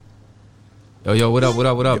Yo, what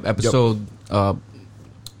up? Episode,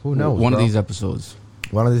 who knows? One bro? of these episodes.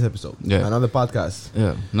 One of these episodes. Yeah. Another podcast.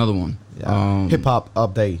 Yeah, another one. Yeah. Hip hop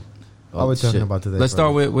update. What are we talking about today? Let's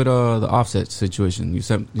start with the Offset situation. You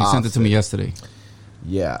sent it to me yesterday.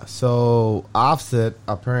 Yeah. So Offset,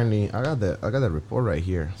 apparently, I got the report right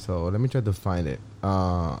here. So let me try to find it.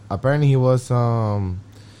 Apparently, he was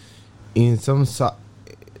in some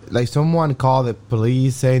like someone called the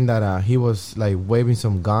police saying that he was like waving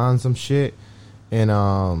some guns, some shit, and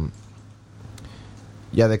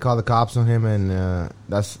yeah, they called the cops on him, and I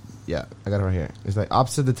got it right here. It's like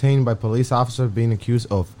Offset detained by police officer being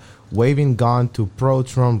accused of waving gun to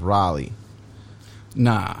pro-Trump rally.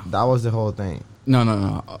 Nah, that was the whole thing.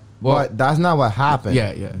 No. Well, but that's not what happened.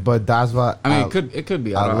 Yeah. But that's what I mean. It could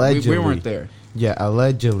be. Allegedly, we weren't there. Yeah,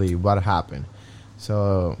 allegedly what happened.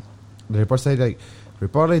 So the report said like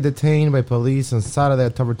reportedly detained by police on Saturday,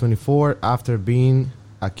 October 24, after being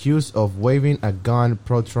accused of waving a gun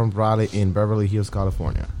pro-Trump rally in Beverly Hills,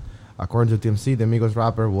 California. According to TMZ, the Migos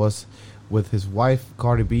rapper was with his wife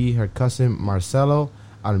Cardi B, her cousin Marcelo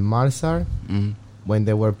Almanzar, when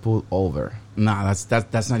they were pulled over. Nah,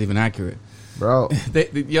 that's not even accurate, bro. they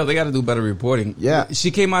got to do better reporting. Yeah,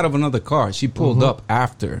 she came out of another car. She pulled up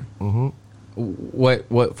after.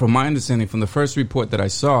 What from my understanding from the first report that I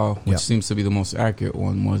saw, which seems to be the most accurate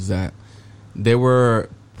one, was that they were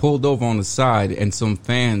pulled over on the side, and some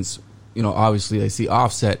fans, obviously they see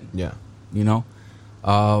Offset, and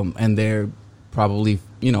they're probably,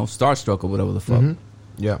 starstruck or whatever the fuck.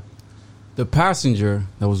 Yeah. The passenger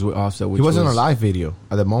that was with Offset, which he wasn't on a live video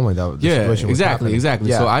at the moment. Exactly.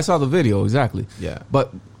 Yeah. So I saw the video, exactly. Yeah.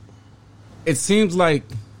 But it seems like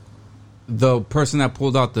the person that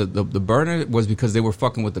pulled out the burner was because they were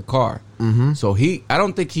fucking with the car. So I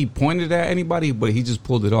don't think he pointed at anybody, but he just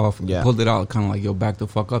pulled it off. Yeah. Pulled it out, kind of like, yo, back the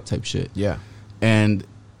fuck up type shit. Yeah. And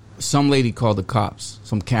some lady called the cops.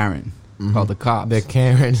 Some Karen called the cops. The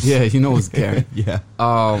Karens. Yeah, it's Karen. Yeah.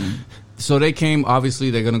 So they came.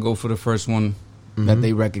 Obviously, they're gonna go for the first one that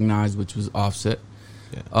they recognized, which was Offset.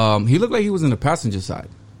 Yeah. He looked like he was in the passenger side.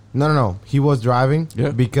 No. He was driving.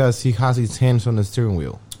 Yeah. Because he has his hands on the steering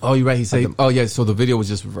wheel. Oh, you're right. He said, so the video was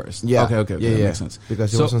just reversed. Yeah. Okay. Yeah. That makes sense.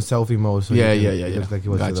 Because he was on selfie mode. So yeah. It looks like he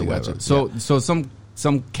was Gotcha. So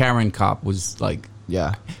some Karen cop was like,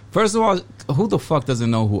 yeah. First of all, who the fuck doesn't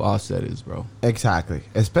know who Offset is, bro? Exactly.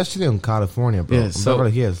 Especially in California, bro. Yeah, so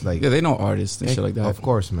Beverly Hills, like, yeah, they know artists and shit like that. Of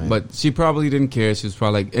course, man. But she probably didn't care. She was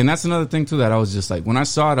probably like, and that's another thing too that I was just like, when I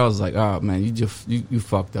saw it, I was like, oh man, you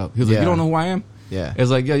fucked up. He was like, you don't know who I am? Yeah. It's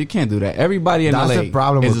like, yo, you can't do that. Everybody in LA LA the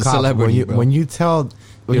problem is with a cops. celebrity. When you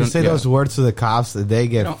say those words to the cops, they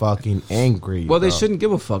get fucking angry. Well, they shouldn't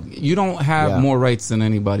give a fuck. You don't have more rights than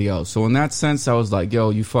anybody else. So in that sense, I was like,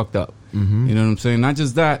 yo, you fucked up. You know what I'm saying? Not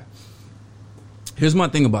just that. Here's my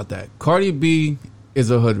thing about that. Cardi B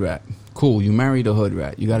is a hood rat. Cool, you married a hood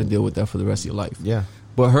rat. You got to deal with that for the rest of your life. Yeah.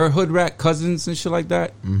 But her hood rat cousins and shit like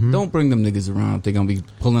that, don't bring them niggas around if they're going to be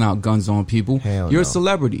pulling out guns on people. You're a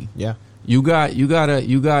celebrity. Yeah. You're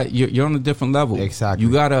on a different level. Exactly.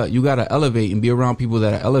 You gotta elevate and be around people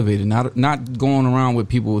that are elevated, not going around with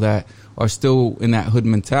people that are still in that hood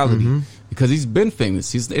mentality. Because he's been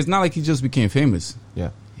famous. It's not like he just became famous. Yeah.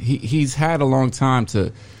 He's had a long time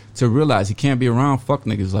to realize he can't be around fuck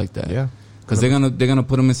niggas like that. Yeah. Because they're gonna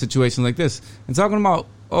put him in situations like this. And talking about,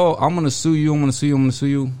 oh, I'm gonna sue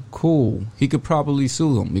you. Cool. He could probably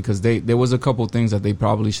sue them because there was a couple things that they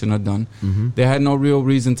probably shouldn't have done. They had no real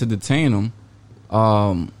reason to detain him.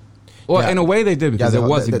 In a way they did because there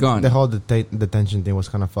was a gun. The whole detention thing was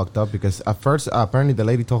kind of fucked up because at first apparently the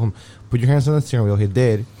lady told him, put your hands on the steering wheel. He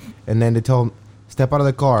did, and then they told him, step out of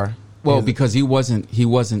the car. Well, because he wasn't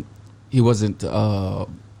doing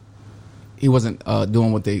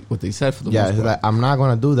what they said for the most part. He's like, I'm not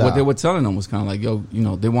gonna do that. What they were telling him was kind of like, yo,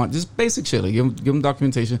 they want just basic shit. Like, give them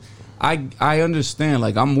documentation. I understand.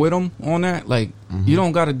 Like, I'm with them on that. Like, you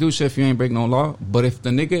don't got to do shit if you ain't break no law. But if the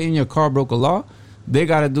nigga in your car broke a law, they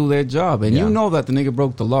got to do their job. And you know that the nigga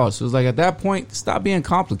broke the law. So it's like, at that point, stop being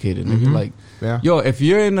complicated, nigga. Like, yo, if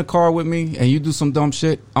you're in the car with me and you do some dumb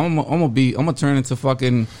shit, I'm gonna turn into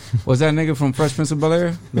fucking, was that nigga from Fresh Prince of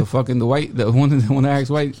Bel-Air? The one that acts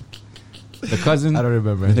white? The cousin? I don't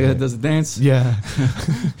remember. The nigga that does the dance? Yeah.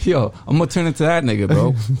 Yo, I'm gonna turn into that nigga,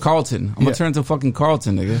 bro. Carlton. I'm gonna turn into fucking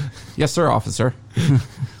Carlton, nigga. Yes, sir, officer.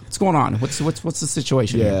 What's going on? What's the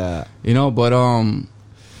situation here? But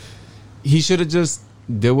he should have just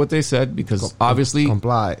did what they said because obviously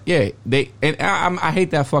comply. Yeah, I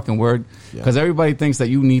hate that fucking word because everybody thinks that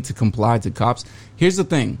you need to comply to cops. Here's the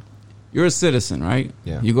thing. You're a citizen, right?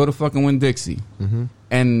 Yeah. You go to fucking Winn-Dixie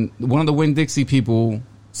and one of the Winn-Dixie people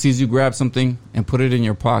sees you grab something and put it in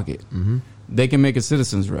your pocket. they can make a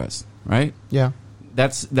citizen's arrest, right? Yeah.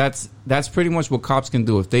 That's pretty much what cops can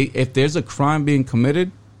do. If there's a crime being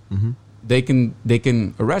committed, they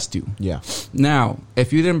can arrest you. Yeah. Now,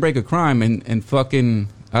 if you didn't break a crime and fucking,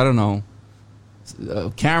 I don't know,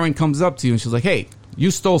 Karen comes up to you and she's like, hey,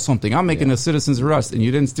 you stole something. I'm making a citizen's arrest. And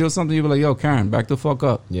you didn't steal something. You'd be like, yo, Karen, back the fuck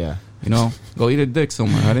up. Yeah. You know, go eat a dick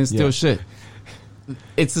somewhere. I didn't steal shit.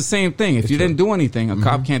 It's the same thing. If you didn't do anything, a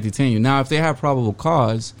cop can't detain you. Now, if they have probable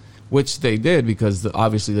cause, which they did because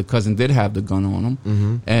obviously the cousin did have the gun on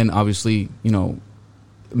him. And obviously, you know,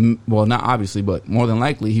 well, not obviously, but more than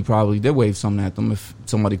likely, he probably did wave something at them if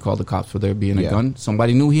somebody called the cops for there being a gun.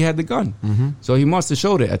 Somebody knew he had the gun. So he must have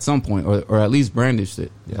showed it at some point or at least brandished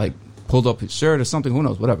it. Like pulled up his shirt or something. Who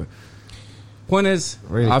knows? Whatever. Point is,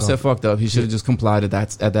 really Offset fucked up. He should have just complied at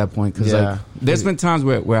that point. Because like, there's been times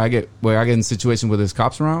where I get in situations where there's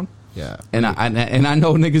cops around. Yeah. And I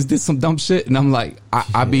know niggas did some dumb shit, and I'm like,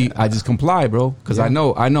 I just comply, bro, because I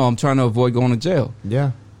know I'm trying to avoid going to jail.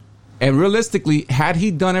 Yeah. And realistically, had he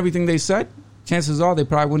done everything they said, chances are they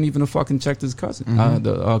probably wouldn't even have fucking checked his cousin,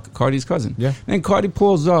 Cardi's cousin. Yeah. And Cardi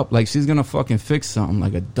pulls up like she's gonna fucking fix something,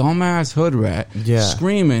 like a dumbass hood rat,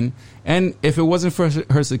 screaming. And if it wasn't for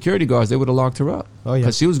her security guards, they would have locked her up. Oh yeah,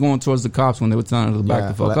 because she was going towards the cops when they were telling her to back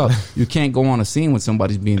the fuck up. You can't go on a scene when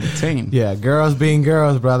somebody's being detained. Yeah, girls being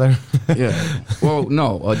girls, brother. Yeah. Well,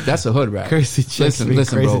 no, that's a hood rat. Crazy chicks.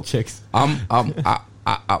 Listen, crazy bro. Chicks.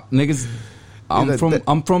 Niggas.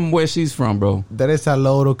 I'm from where she's from, bro. That is a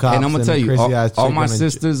load of cops. And I'm gonna tell you, all my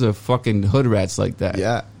sisters are fucking hood rats like that.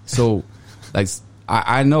 Yeah. So, like,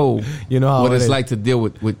 I know you know how what it's like to deal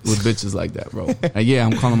with bitches like that, bro. And yeah,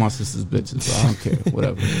 I'm calling my sisters bitches, so I don't care.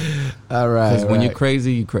 Whatever. All right. Because when you're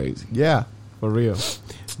crazy, you're crazy. Yeah, for real.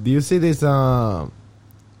 Do you see this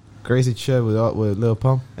crazy shit with Lil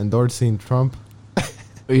Pump endorsing Trump?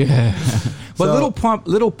 Yeah. But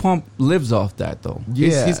Little Pump lives off that though.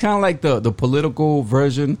 Yeah. He's kind of like the political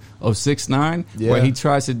version of 6ix9ine, where he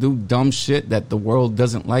tries to do dumb shit that the world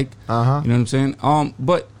doesn't like. You know what I'm saying?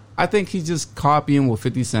 But I think he's just copying what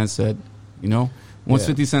 50 Cent said. You know, once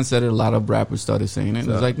 50 Cent said it, a lot of rappers started saying it.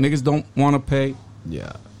 It's like niggas don't want to pay.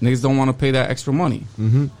 Yeah. Niggas don't want to pay that extra money.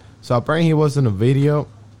 So apparently he was in a video,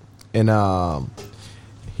 and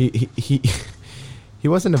he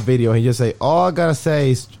was in a video. He just say, "All I gotta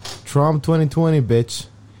say is Trump 2020, bitch."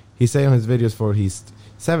 He said on his videos for his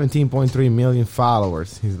 17.3 million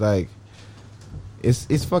followers. He's like,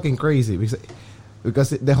 it's fucking crazy because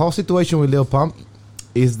the whole situation with Lil Pump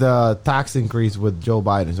is the tax increase with Joe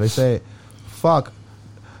Biden. So he say, "Fuck,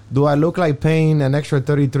 do I look like paying an extra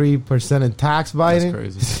 33% in tax, Biden?"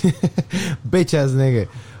 That's crazy. Bitch ass nigga.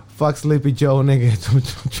 Fuck Sleepy Joe, nigga.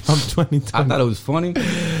 Trump 2020. I thought it was funny.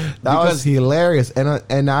 That was hilarious.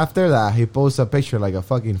 And after that, he posted a picture like a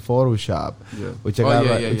fucking Photoshop, which I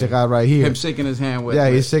got right here. Him shaking his hand with.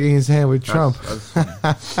 Yeah, he's shaking his hand with Trump.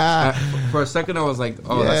 For a second, I was like,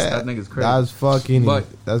 "Oh, that nigga's crazy."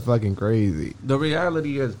 That's fucking crazy. The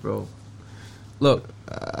reality is, bro. Look,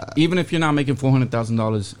 even if you're not making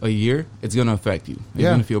 $400,000 a year, it's gonna affect you.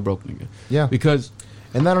 You're gonna feel broke, nigga. Yeah, because.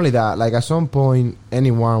 And not only that, like at some point,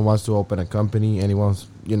 anyone wants to open a company. Anyone's,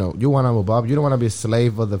 you want to move up. You don't want to be a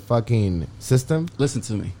slave of the fucking system. Listen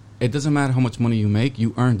to me. It doesn't matter how much money you make.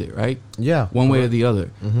 You earned it, right? Yeah. One way or the other.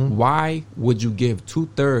 Why would you give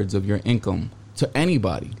 2/3 of your income to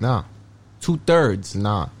anybody? Nah. 2/3.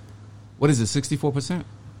 Nah. What is it? 64%?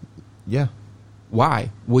 Yeah.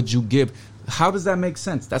 Why would you give? How does that make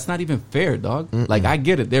sense? That's not even fair, dog. Like, I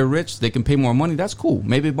get it. They're rich. They can pay more money. That's cool.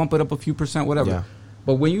 Maybe bump it up a few percent, whatever. Yeah.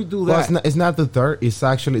 But when you do that... Well, it's not the third. It's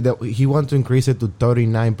actually that he wants to increase it to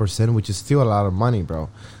 39%, which is still a lot of money, bro.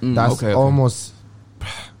 That's almost...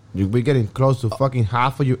 We're getting close to fucking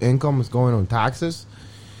half of your income is going on taxes.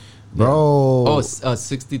 Bro. Oh, it's a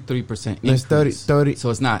 63% increase. It's 30. So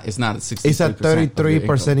it's not a 63%. It's a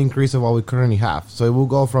 33% increase of what we currently have. So it will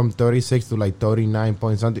go from 36 to like 39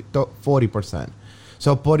 point something, 40%.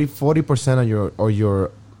 So 40% of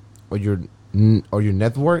your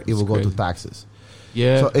net worth, it will go to taxes.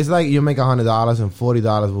 Yeah. So it's like you make $100 and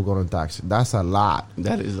 $40 will go on tax. That's a lot.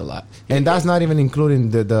 That is a lot. And that's not even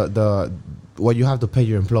including the what you have to pay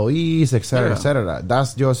your employees, et cetera, et cetera.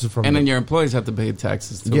 That's just from. And then your employees have to pay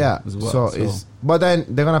taxes too. Yeah. As well. But then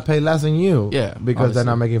they're gonna pay less than you. Yeah. Because they're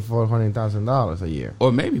not making $400,000 a year.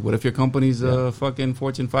 Or maybe what if your company's fucking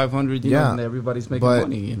Fortune 500? You know, and everybody's making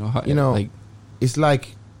money. Like, it's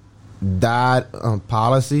like. That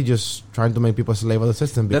policy just trying to make people slave of the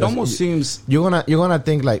system. That almost seems you're gonna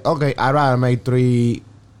think like, okay, I'd rather make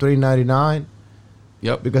 $399.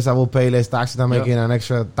 Yep. Because I will pay less taxes than making an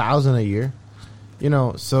extra $1,000 a year.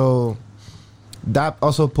 So that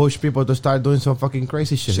also pushed people to start doing some fucking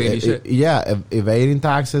crazy shit. Shady shit. Evading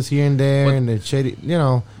taxes here and there, But- and the shady. You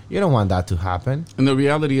know, you don't want that to happen. And the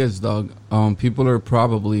reality is, dog, people are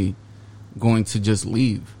probably going to just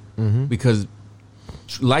leave because,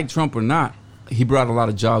 like Trump or not, he brought a lot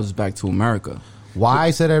of jobs back to America. Why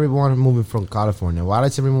is everyone moving from California? Why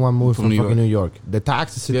is everyone moving from fucking New York? The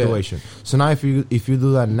tax situation. So now, if you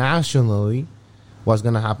do that nationally, what's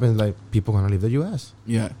gonna happen is like people gonna leave the U.S.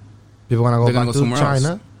 Yeah. People gonna They're go gonna back go to somewhere China,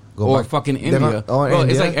 else. go Or back, fucking they're India. gonna- Bro,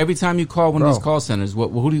 it's India. like every time you call one of Bro. those call centers,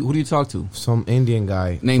 who do you talk to? some Indian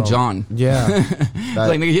guy Named from- John. Yeah, It's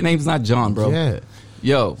like, nigga, your name's not John, bro. yeah.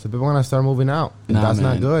 Yo, So people gonna start moving out, and Nah, that's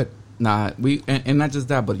not man. good. nah, and not just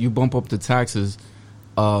that, but you bump up the taxes.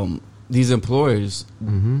 These employers,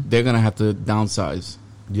 they're gonna have to downsize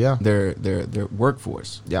Yeah, their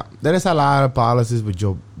workforce. yeah. There is a lot of policies with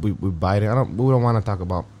with Biden. We don't want to talk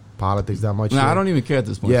about politics that much. Nah, here. I don't even care at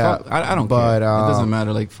this point. Yeah, Fuck, I don't but, care. It doesn't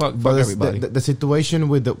matter. Like fuck But everybody. the situation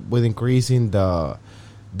with increasing the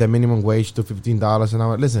minimum wage to $15 an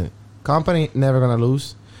hour. Listen, company never gonna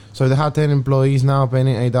lose. So if they have 10 employees now paying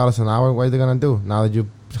 $8 an hour, what are they gonna do? Now that you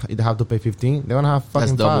have to pay 15, they're gonna have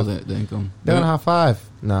That's fucking double 5. the income. They're gonna have 5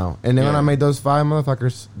 now, and they're Yeah. gonna make those 5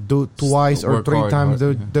 motherfuckers do twice or Work 3 times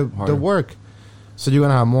the harder. work. So you're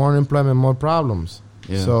gonna have more unemployment, more problems.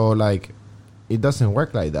 Yeah. So like, it doesn't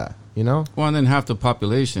work like that, you know? Well, and then half the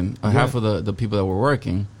population, Yeah. half of the people that were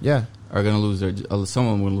working Yeah. are gonna lose their. Some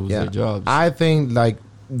of them will lose Yeah. their jobs. I think like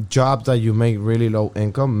jobs that you make really low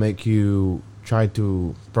income make you try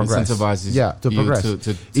to progress. Incentivizes Yeah, to you progress.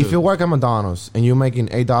 to- If you work at McDonald's and you're making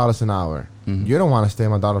 $8 an hour, you don't want to stay at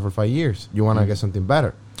McDonald's for 5 years. You want to get something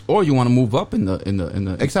better. or you want to move up in the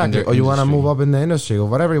Exactly. in their Or you want to industry. move up in the industry or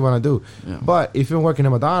whatever you want to do. Yeah. But if you're working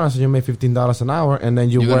at McDonald's and you make $15 an hour and then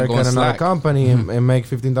you You're gonna work go at on another Slack. company and make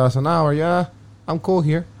 $15 an hour, yeah, I'm cool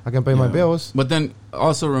here. I can pay my Yeah. bills. But then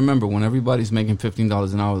also remember, when everybody's making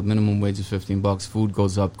 $15 an hour, the minimum wage is $15. Food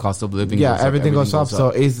goes up, cost of living. Yeah, goes up, everything goes up. So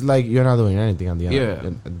it's like you're not doing anything at the end. yeah, at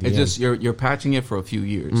the it's end. just you're patching it for a few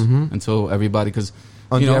years until everybody because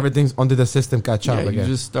until the system catch up you again.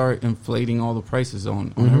 just start inflating all the prices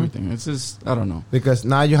on everything. It's just I don't know. Because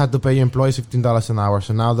now you have to pay your employees $15 an hour.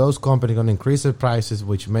 So now those companies going to increase their prices,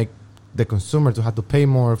 which make the consumer to have to pay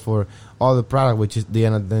more for all the product, which is the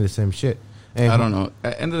end of the day the same shit. And I don't know.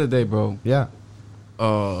 At the end of the day, bro, Yeah.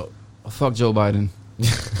 fuck Joe Biden.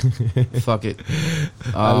 Fuck it.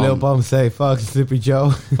 Lil Pump say, fuck Sleepy Joe.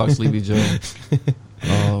 Fuck Sleepy Joe.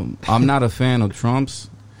 I'm not a fan of Trump's,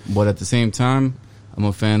 but at the same time, I'm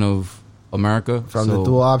a fan of America. From so- the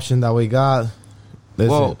two options that we got. Listen,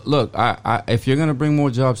 Well, look, I if you're gonna bring more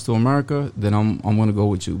jobs to America, then I'm gonna go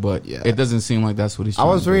with you. But Yeah. it doesn't seem like that's what he's. I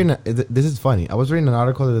was trying to reading, this is funny. I was reading an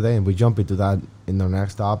article the other day, and we jump into that in the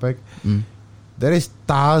next topic. do. There is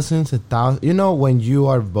thousands and thousands. You know, when you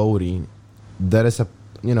are voting, there is a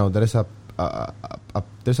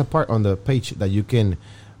there's a part on the page that you can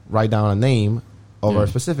write down a name of Yeah. a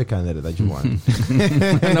specific candidate that you want.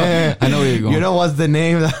 I know where you're going. You know what's the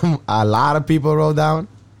name that a lot of people wrote down?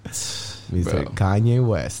 Mr. Bro. Kanye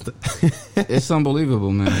West. It's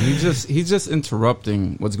unbelievable, man. He's just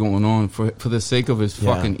interrupting what's going on for the sake of his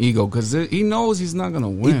Yeah. fucking ego because he knows he's not gonna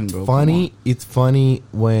win, It's bro. funny. It's funny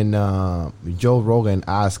when Joe Rogan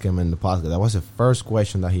asked him in the podcast. That was the first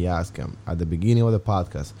question that he asked him at the beginning of the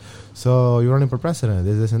podcast. So you're running for president,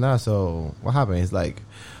 this and that. So what happened? He's like,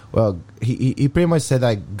 well, he pretty much said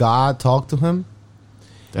that God talked to him,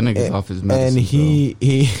 That nigga's off his medicine. and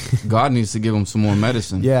he bro. God needs to give him some more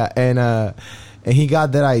medicine. yeah, and he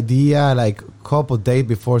got that idea like a couple days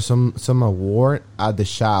before some award at the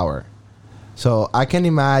shower. So I can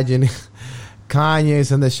imagine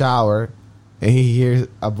Kanye's in the shower and he hears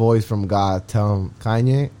a voice from God tell him,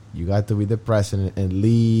 Kanye, you got to be the president and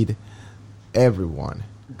lead everyone.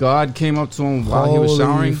 God came up to him while he was Holy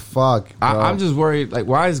showering. fuck, bro. I'm just worried. Like,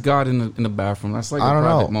 why is God in the bathroom? That's like I a don't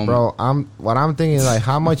private know, moment. bro. What I'm thinking is like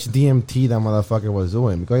how much DMT that motherfucker was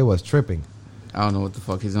doing because he was tripping. I don't know what the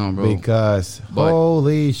fuck he's on, bro. Because But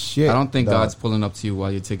holy shit, I don't think dog. God's pulling up to you while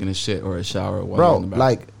you're taking a shit or a shower. While Bro, you're in the bathroom.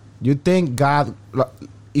 like you think God, like,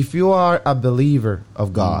 if you are a believer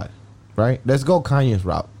of God, right? Let's go Kanye's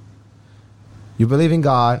route. You believe in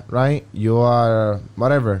God, right? You are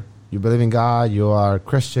whatever. You believe in God. You are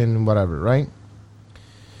Christian, whatever, right?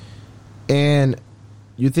 And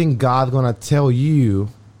you think God gonna tell you,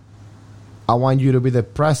 I want you to be the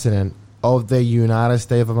president of the United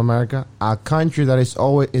States of America, a country that is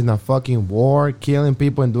always in a fucking war, killing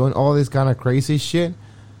people and doing all this kind of crazy shit.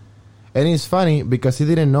 And it's funny because he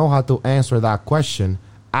didn't know how to answer that question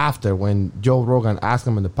after when Joe Rogan asked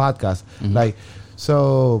him in the podcast. Like,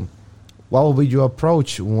 so what will be your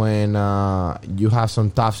approach when you have some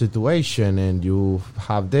tough situation and you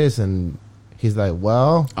have this? And he's like,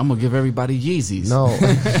 well, I'm gonna give everybody Yeezys. no.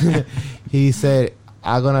 He said,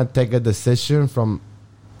 I'm gonna take a decision from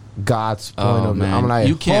God's point of view. Man. I'm like,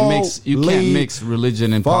 you can't mix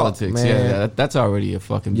religion and fuck, politics. man. Yeah, that's already a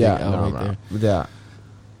fucking big L right there. Yeah.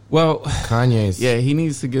 Well, Kanye's. yeah, he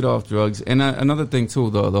needs to get off drugs. And another thing too,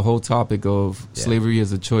 the whole topic of slavery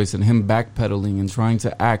as a choice and him backpedaling and trying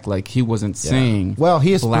to act like he wasn't saying. Well,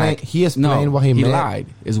 he explained what he meant. He lied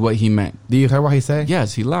is what he meant. Do you hear what he said?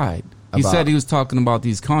 Yes, he lied. He said he was talking about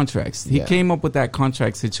these contracts. He came up with that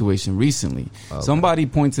contract situation recently. Okay. Somebody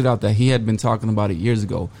pointed out that he had been talking about it years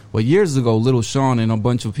ago. Well, years ago, Little Sean and a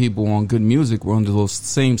bunch of people on Good Music were under those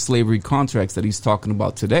same slavery contracts that he's talking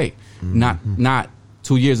about today. Not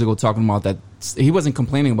 2 years ago talking about that. He wasn't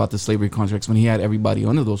complaining about the slavery contracts when he had everybody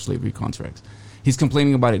under those slavery contracts. He's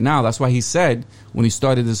complaining about it now. That's why he said when he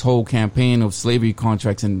started this whole campaign of slavery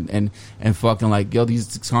contracts and fucking like, yo,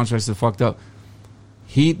 these contracts are fucked up.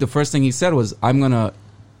 The first thing he said was, I'm going to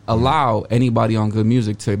allow anybody on Good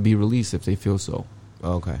Music to be released if they feel so.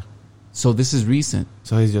 Okay. So this is recent.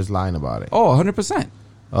 So he's just lying about it. Oh, 100%.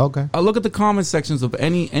 Okay. Look at the comment sections of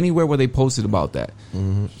anywhere where they posted about that.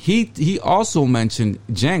 Mm-hmm. He also mentioned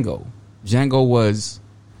Django. Django was,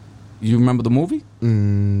 you remember the movie?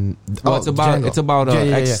 Well, it's about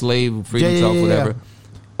ex-slave, freed himself, whatever.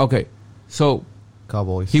 Okay, so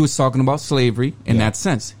Cowboys. He was talking about slavery in that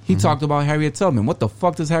sense. He talked about Harriet Tubman. What the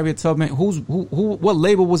fuck does Harriet Tubman? What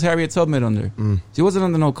label was Harriet Tubman under? She wasn't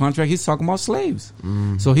under no contract. He's talking about slaves.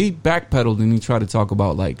 So he backpedaled and he tried to talk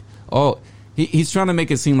about like, he's trying to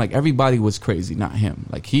make it seem like everybody was crazy, not him.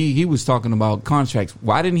 Like he was talking about contracts.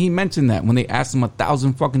 Why didn't he mention that when they asked him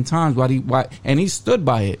 1,000 fucking times? Why? And he stood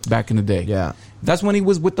by it back in the day. Yeah, that's when he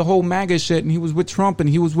was with the whole MAGA shit, and he was with Trump, and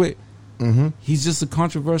he was with. He's just a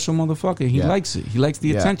controversial motherfucker. He likes it. He likes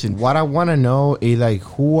the attention. What I want to know is like,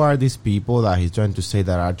 who are these people that he's trying to say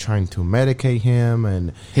that are trying to medicate him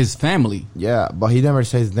and his family? Yeah, but he never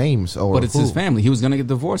says names or. But it's his family. He was gonna get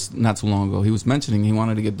divorced not too long ago. He was mentioning he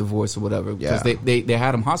wanted to get divorced or whatever because they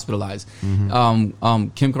had him hospitalized. Kim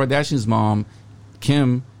Kardashian's mom,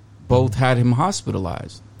 Kim, both had him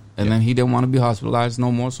hospitalized, and then he didn't want to be hospitalized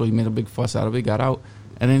no more, so he made a big fuss out of it. Got out,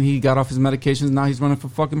 and then he got off his medications. Now he's running for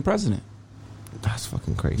fucking president. That's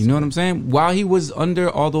fucking crazy. You know what I'm saying? While he was under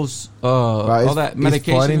all those, all that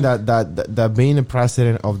medication, it's funny that being the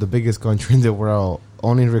president of the biggest country in the world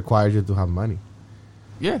only requires you to have money.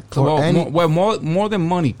 Yeah, more than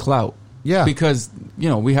money, clout. Yeah, because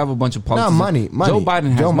we have a bunch of politicians. Not money. Joe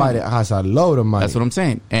Biden has a load of money. That's what I'm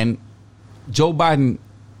saying. And Joe Biden.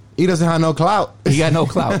 He doesn't have no clout. He got no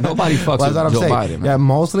clout. Nobody fucks with Joe Biden. Man. Yeah,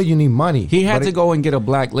 mostly you need money. He had to go and get a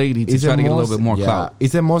black lady to try to get a little bit more clout.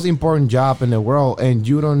 It's the most important job in the world, and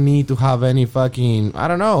you don't need to have any fucking, I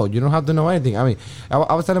don't know, you don't have to know anything. I mean,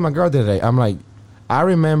 I was telling my girl the other day, I'm like, I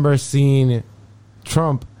remember seeing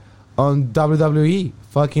Trump on WWE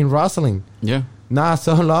fucking wrestling. Yeah. Not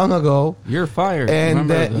so long ago. You're fired.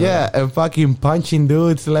 And and fucking punching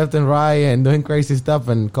dudes left and right and doing crazy stuff.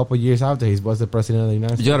 And a couple years after, he was the president of the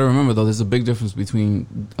United States. You got to remember, though, there's a big difference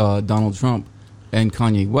between Donald Trump and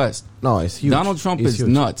Kanye West. No, it's huge. Donald Trump is huge.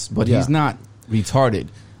 Nuts, but he's not retarded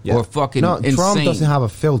or fucking insane. Trump doesn't have a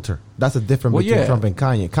filter. That's the difference between Trump and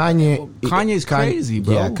Kanye. Kanye's crazy,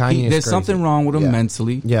 bro. Yeah, there's something wrong with him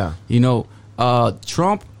mentally. Yeah.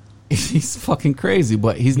 Trump, he's fucking crazy,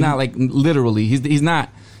 but he's not like literally. He's not.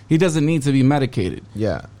 He doesn't need to be medicated.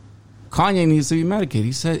 Yeah. Kanye needs to be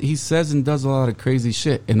medicated. He says and does a lot of crazy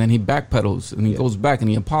shit, and then he backpedals and he goes back and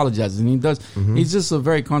he apologizes and he does. He's just a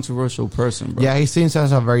very controversial person, bro. Yeah, he seems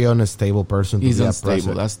as a very unstable person. He's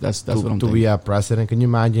unstable. That's what I'm thinking. To be a president, can you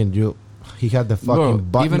imagine? He had the fucking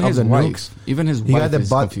button of the nukes. Even his wife. He had the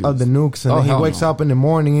butt of the nukes, and then he wakes up in the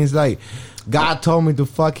morning. He's like, God told me to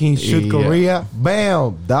fucking shoot Korea.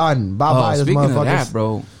 Bam, done. Bye bye. Speaking of that,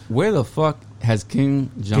 bro, where the fuck has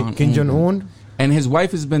Kim Jong-un? And his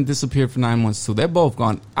wife has been disappeared for 9 months too. They're both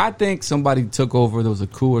gone. I think somebody took over. There was a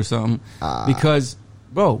coup or something. Because,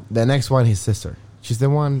 bro, the next one, his sister. She's the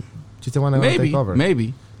one that will take over.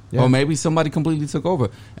 Maybe. Yeah. Or maybe somebody completely took over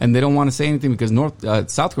and they don't want to say anything because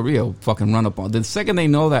South Korea will fucking run up on. The second they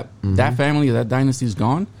know that that family or that dynasty is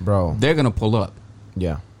gone, bro, they're gonna pull up.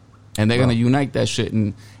 Yeah, and they're gonna unite that shit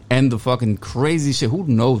and end the fucking crazy shit. Who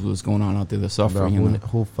knows what's going on out there? The suffering. Bro,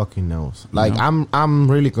 who fucking knows? Like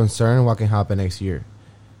I'm really concerned what can happen next year.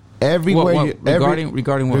 Everywhere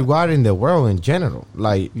regarding the world in general,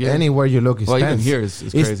 like anywhere you look, it's tense. Even here, it's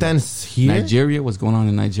crazy. It's tense here. Nigeria, what's going on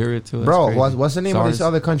in Nigeria too? Bro, what's the name of this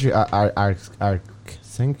other country?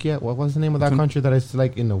 Chenkia. What was the name of that country that is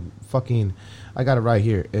like in the fucking? I got it right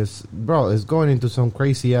here. It's going into some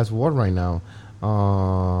crazy ass war right now.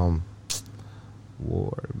 War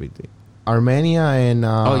everything. Armenia and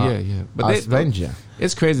but Albania.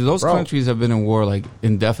 it's crazy. Those countries have been in war like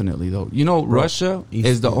indefinitely though. You know, Russia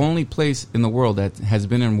is the only place in the world that has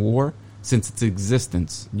been in war since its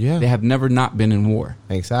existence. Yeah, they have never not been in war.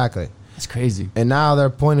 Exactly. It's crazy. And now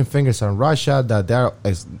they're pointing fingers on Russia that they're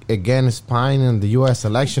again spying in the U.S.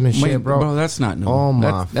 election and shit, bro. Bro, that's not new. Oh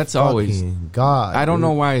my, that's always God. I don't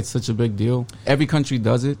know why it's such a big deal. Every country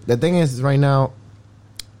does it. The thing is, right now,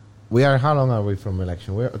 we are. How long are we from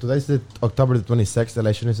election? Today's the October the 26th. The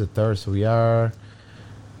election is the 3rd, so we are,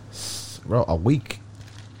 bro, a week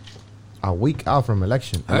out from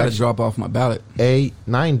election. I gotta drop off my ballot.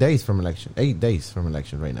 9 days from election. 8 days from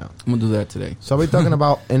election right now. I'm gonna do that today. So we're talking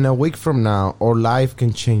about in a week from now, our life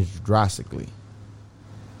can change drastically.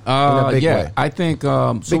 In a big way. I think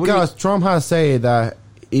because Trump has said that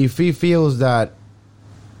if he feels that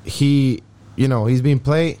he's being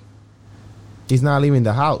played, he's not leaving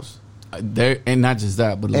the house. And not just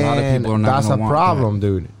that, but a lot of people are not. That's a problem,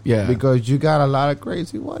 dude. Yeah, because you got a lot of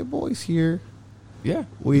crazy white boys here. Yeah,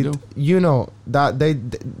 that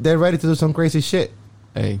they're ready to do some crazy shit.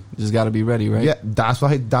 Hey, just got to be ready, right? Yeah, that's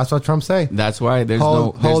what Trump say. That's why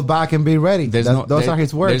hold back and be ready. Those are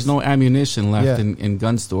his words. There's no ammunition left in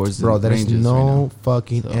gun stores, bro. There's no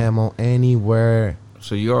fucking ammo anywhere.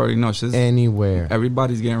 So you already know, anywhere.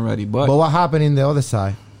 Everybody's getting ready, but what happened in the other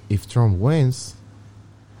side? If Trump wins,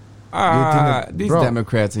 these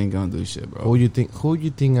Democrats ain't gonna do shit, bro. Who you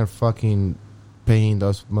think are fucking paying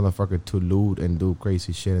those motherfuckers to loot and do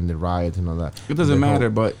crazy shit in the riots and all that? It doesn't matter,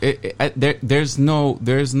 but there's no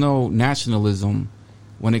nationalism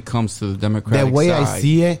when it comes to the Democratic side.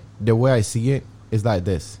 The way I see it is like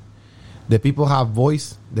this: the people have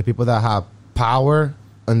voice, the people that have power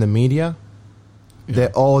in the media,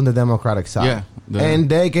 they're all on the Democratic side. Yeah. And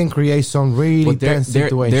they can create some really tense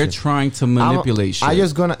situations. They're trying to manipulate shit.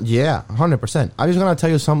 100%. I'm just gonna tell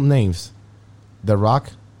you some names: The Rock,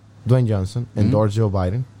 Dwayne Johnson, endorsed Joe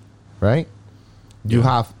Biden, right? You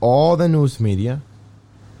have all the news media,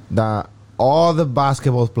 all the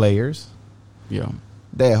basketball players,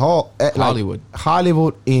 the whole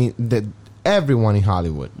Hollywood everyone in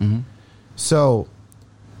Hollywood. Mm-hmm. So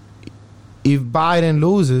if Biden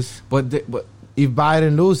loses,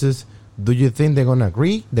 do you think they're gonna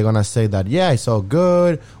agree? They're gonna say that it's all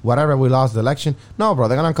good, whatever, we lost the election? No, bro,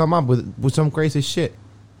 they're gonna come up with some crazy shit.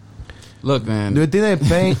 Look, man. Do you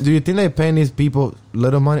think they're paying these people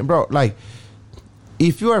little money, bro? Like,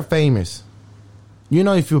 if you are famous,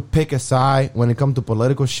 if you pick a side when it comes to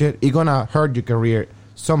political shit, it's gonna hurt your career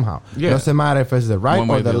somehow. Yeah. It doesn't matter if it's the right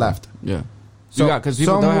or the left. Yeah. So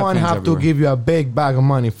someone have to give you a big bag of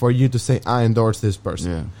money for you to say, I endorse this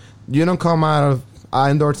person. Yeah. You don't come out of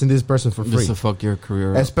endorsing this person for free. Just to fuck your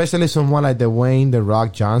career up. Especially someone like Dwayne The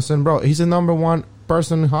Rock Johnson, bro. He's the number one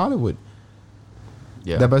person in Hollywood.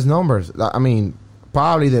 Yeah. The best numbers. I mean,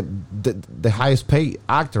 probably the highest paid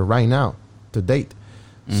actor right now to date.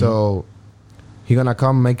 Mm-hmm. So he's gonna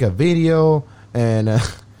come make a video and I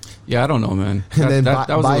don't know, man. And that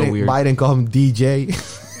was a little weird. Biden called him DJ.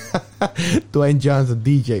 Dwayne Johnson,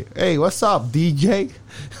 DJ. Hey, what's up, DJ?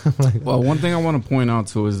 Well, one thing I want to point out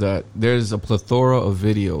too is that there's a plethora of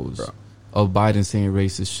videos of Biden saying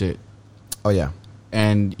racist shit. Oh yeah,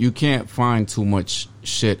 and you can't find too much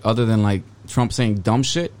shit other than like Trump saying dumb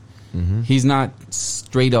shit. Mm-hmm. He's not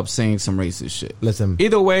straight up saying some racist shit. Listen,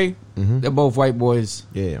 either way, they're both white boys.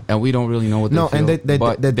 Yeah, and we don't really know what they feel. And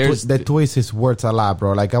they twist his words a lot,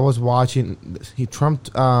 bro. Like I was watching, Trump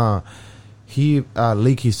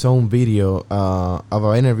leaked his own video of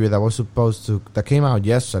an interview that came out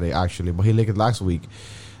yesterday actually, but he leaked it last week,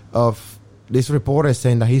 of this reporter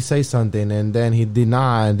saying that he said something and then he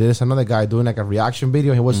denied. There's another guy doing like a reaction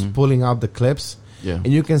video. He was pulling out the clips. Yeah. And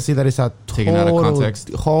you can see that it's a taken out of context.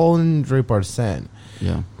 100%.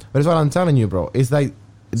 Yeah. But it's what I'm telling you, bro. It's like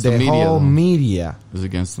the whole media is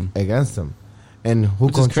against them. And who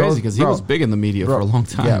Which controls... is crazy because he was big in the media for a long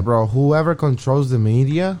time. Yeah, bro. Whoever controls the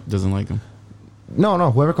media... doesn't like him.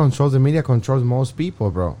 No. Whoever controls the media controls most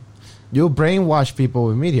people, bro. You brainwash people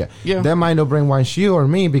with media. Yeah. They might not brainwash you or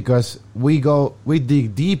me because we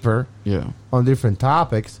dig deeper on different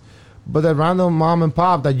topics. But the random mom and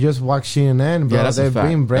pop that just watch CNN, bro, they've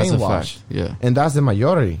been brainwashed. Yeah. And that's the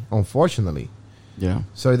majority, unfortunately. Yeah.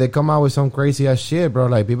 So they come out with some crazy ass shit, bro.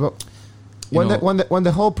 Like people, when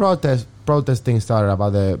the whole protest thing started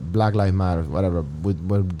about the Black Lives Matter, whatever,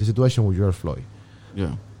 with the situation with George Floyd.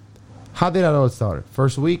 Yeah. How did that all start?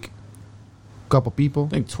 First week, couple people,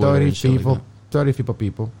 I think 30 people, 30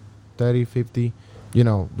 people, 30, 50,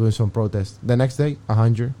 doing some protests. The next day,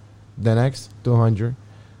 100. The next, 200.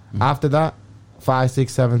 Mm-hmm. After that, 5,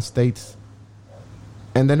 6, 7 states.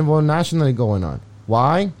 And then it was nationally going on.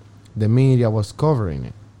 Why? The media was covering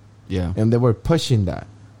it. Yeah. And they were pushing that.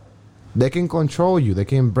 They can control you. They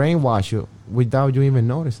can brainwash you without you even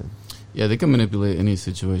noticing. Yeah, they can manipulate any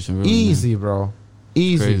situation. Really, Easy, bro.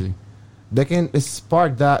 Easy. Crazy. They can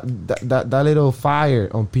spark that little fire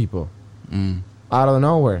on people out of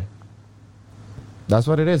nowhere. That's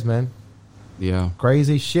what it is, man. Yeah.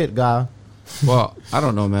 Crazy shit, guy. Well, I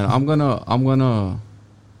don't know, man. I'm whatever's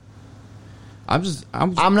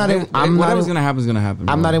gonna happen is gonna happen.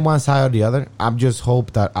 I'm bro. not in one side or the other. I'm just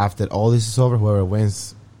hope that after all this is over, whoever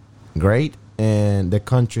wins, great, and the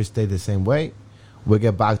country stay the same way. We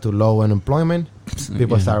get back to low unemployment.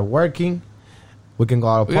 People start working. We can go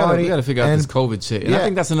out and party. We gotta figure out this COVID shit. And I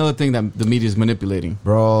think that's another thing that the media is manipulating.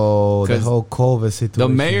 Bro, the whole COVID situation. The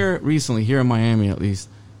mayor recently, here in Miami at least,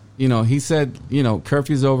 he said,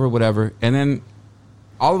 curfew's over, whatever. And then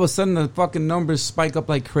all of a sudden the fucking numbers spike up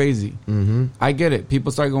like crazy. Mm-hmm. I get it.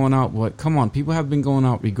 People start going out. But come on, people have been going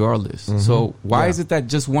out regardless. Mm-hmm. So why is it that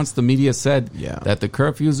just once the media said that the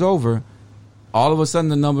curfew's over, all of a sudden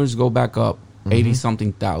the numbers go back up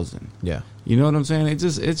 80-something thousand? Yeah. You know what I'm saying?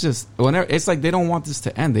 It's just whenever it's like they don't want this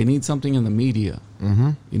to end. They need something in the media. Mm-hmm.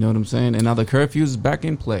 You know what I'm saying? And now the curfew's back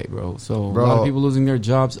in play, bro. So a lot of people losing their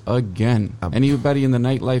jobs again. Anybody in the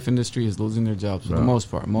nightlife industry is losing their jobs for the most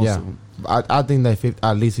part. Most of them. I think that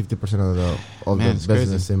at least 50% of the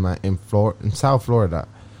business in South Florida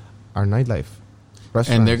are nightlife restaurants.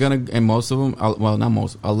 And they're and most of them, well, not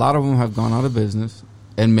most, a lot of them have gone out of business,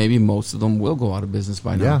 and maybe most of them will go out of business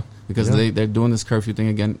by now because they're doing this curfew thing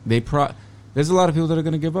again. There's a lot of people that are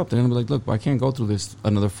going to give up. They're going to be like, look, I can't go through this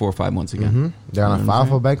another 4 or 5 months again. Mm-hmm. They're going to file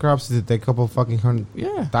for bankruptcy to take a couple fucking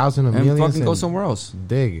thousand of millions. And fucking go somewhere else.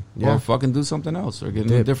 Dig. Yeah. Or fucking do something else or get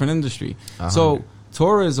in a different industry. So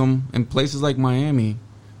tourism in places like Miami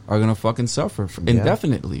are going to fucking suffer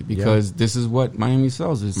indefinitely because this is what Miami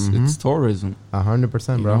sells. It's tourism.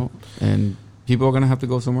 100%, bro. And people are going to have to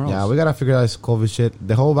go somewhere else. Yeah, we got to figure out this COVID shit.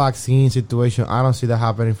 The whole vaccine situation, I don't see that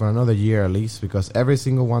happening for another year at least because every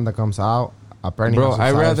single one that comes out, apparently bro,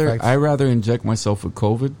 I rather inject myself with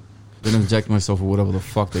COVID than inject myself with whatever the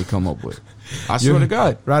fuck they come up with. I swear to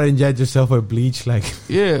God. Rather inject yourself with bleach, like.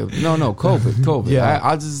 Yeah, no, COVID. Yeah.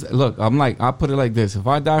 I just, look, I put it like this. If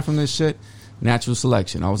I die from this shit, natural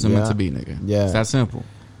selection. I wasn't meant to be, nigga. Yeah. It's that simple.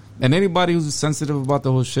 And anybody who's sensitive about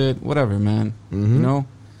the whole shit, whatever, man. Mm-hmm.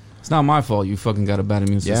 It's not my fault you fucking got a bad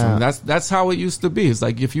immune system. That's how it used to be. It's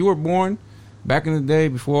like if you were born back in the day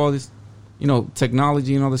before all this,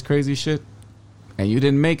 technology and all this crazy shit, and you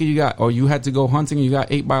didn't make it, you had to go hunting and you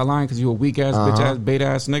got ate by a lion because you a weak ass, bitch ass, beta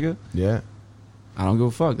ass nigga. Yeah. I don't give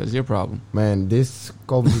a fuck. That's your problem. Man, this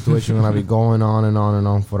COVID situation gonna be going on and on and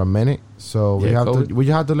on for a minute. So we have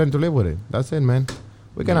to learn to live with it. That's it, man.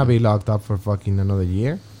 We're gonna be locked up for fucking another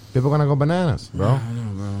year. People gonna go bananas, bro. I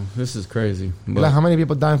know, bro. This is crazy. Like how many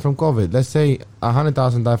people dying from COVID? Let's say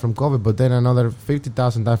 100,000 died from COVID, but then another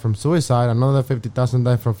 50,000 died from suicide. Another 50,000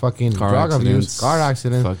 died from fucking drug abuse, car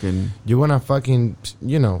accidents. Fucking, you wanna fucking,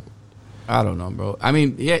 I don't know, bro. I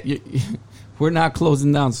mean, we're not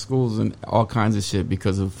closing down schools and all kinds of shit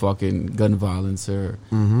because of fucking gun violence or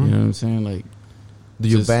you know what I'm saying? Like, do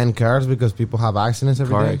you ban cars because people have accidents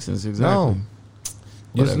every day? Car accidents, exactly. No.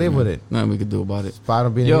 Just live with it. Nothing we could do about it. It's part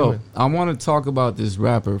of being human. I want to talk about this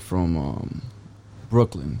rapper from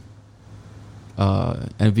Brooklyn,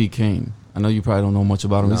 NV Kane. I know you probably don't know much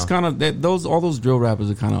about him. No. It's kind of all those drill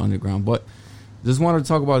rappers are kind of underground, but just wanted to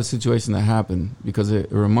talk about a situation that happened because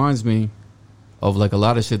it reminds me of like a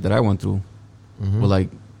lot of shit that I went through. But like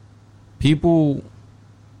people,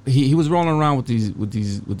 he was rolling around with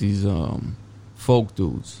these folk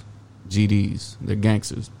dudes, GDs. They're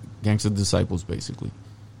gangster disciples basically.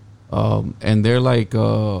 And they're like,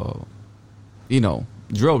 drill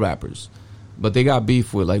rappers. But they got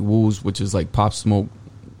beef with like Woos, which is like Pop Smoke,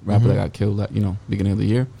 rapper that got killed at, beginning of the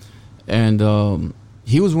year. And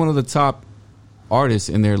he was one of the top artists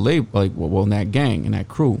in their label, like, in that gang, in that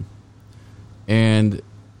crew. And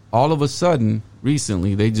all of a sudden,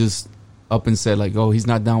 recently, they just up and said like, oh, he's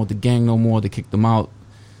not down with the gang no more. They kicked him out.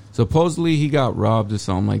 Supposedly he got robbed or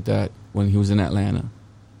something like that when he was in Atlanta.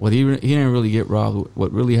 Well, he didn't really get robbed.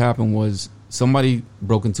 What really happened was somebody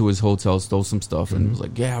broke into his hotel, stole some stuff, and was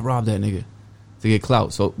like, yeah, I robbed that nigga to get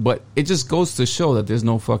clout. So, but it just goes to show that there's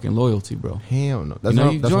no fucking loyalty, bro. Hell no. That's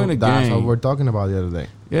what we were talking about the other day.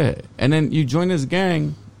 Yeah. And then you join this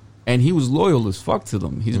gang, and he was loyal as fuck to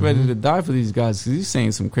them. He's ready to die for these guys because he's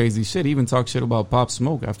saying some crazy shit. He even talked shit about Pop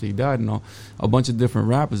Smoke after he died and a bunch of different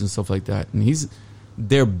rappers and stuff like that. And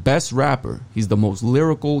their best rapper. He's the most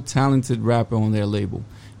lyrical, talented rapper on their label.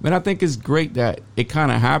 Man, I think it's great that it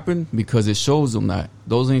kind of happened because it shows them that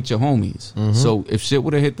those ain't your homies. So if shit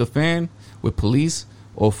would have hit the fan with police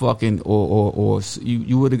or fucking or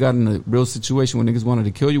you would have gotten a real situation where niggas wanted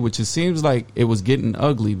to kill you, which it seems like it was getting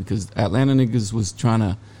ugly because Atlanta niggas was trying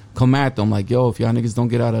to come at them like, yo, if y'all niggas don't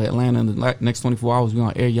get out of Atlanta in the next 24 hours, we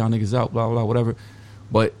gonna air y'all niggas out, blah, blah, whatever.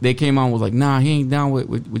 But they came out and was like, nah, he ain't down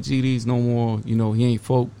with GDs no more. You know, he ain't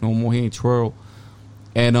folk no more. He ain't twirl.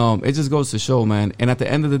 And it just goes to show, man. And at the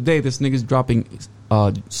end of the day, this nigga's dropping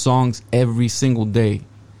songs every single day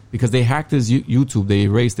because they hacked his YouTube. They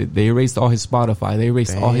erased it. They erased all his Spotify. They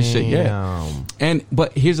erased all his shit. Yeah.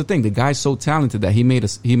 But here's the thing: the guy's so talented that he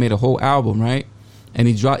made a whole album, right? And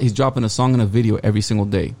he's dropping a song and a video every single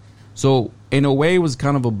day. So in a way, it was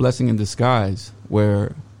kind of a blessing in disguise,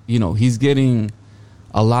 where he's getting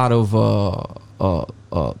a lot of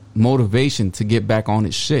motivation to get back on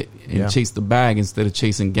his shit and chase the bag instead of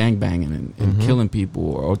chasing gangbanging and killing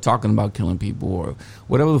people or talking about killing people or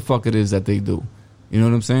whatever the fuck it is that they do. You know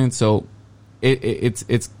what I'm saying? So it's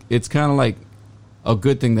kind of like a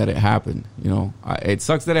good thing that it happened. It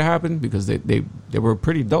sucks that it happened because they were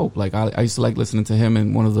pretty dope. Like I used to like listening to him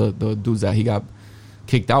and one of the dudes that he got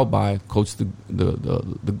kicked out by, Coach the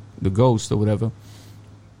Ghost or whatever.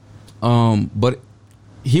 But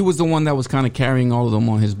he was the one that was kind of carrying all of them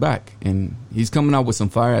on his back, and he's coming out with some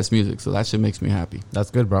fire ass music, so that shit makes me happy.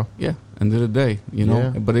 That's good, bro. Yeah, end of the day,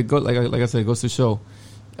 But it goes like I said, it goes to show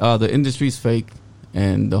the industry's fake,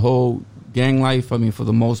 and the whole gang life. I mean, for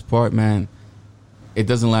the most part, man, it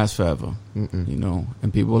doesn't last forever.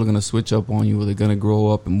 And people are gonna switch up on you, or they're gonna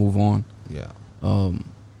grow up and move on. Yeah.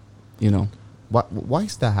 Why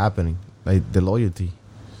is that happening? Like the loyalty.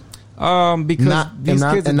 Because these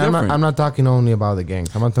kids are different. I'm not talking only about the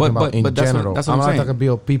gangs. I'm not talking about in general. That's what I'm not talking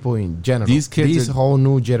about people in general. These kids, this whole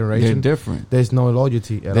new generation, they're different. There's no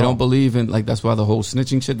loyalty at all. They don't believe in, like, that's why the whole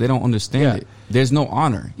snitching shit, they don't understand it. There's no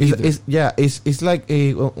honor either. It's like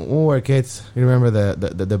when we were kids. You remember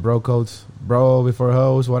the bro codes, bro before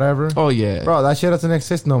hoes, whatever. Oh yeah, bro, that shit doesn't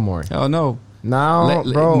exist no more. Hell no. Now,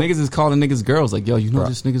 bro, niggas is calling niggas girls. Like, yo,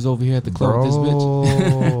 this nigga's over here at the club, this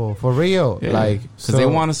bitch. For real. Yeah. Like, because they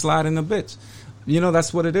want to slide in the bitch.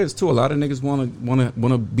 That's what it is too. A lot of niggas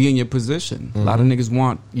want to be in your position. A lot of niggas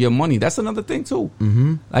want your money. That's another thing too.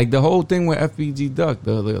 Like the whole thing with FBG Duck,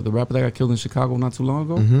 the rapper that got killed in Chicago not too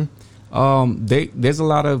long ago. There's a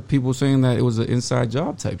lot of people saying that it was an inside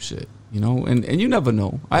job type shit. And you never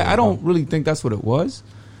know. I don't really think that's what it was,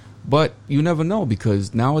 but you never know,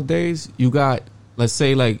 because nowadays you got, let's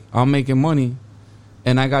say, like, I'm making money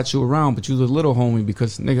and I got you around, but you're the little homie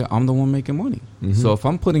because, nigga, I'm the one making money. So if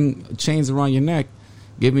I'm putting chains around your neck,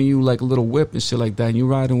 giving you like a little whip and shit like that, and you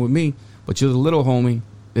riding with me, but you're the little homie,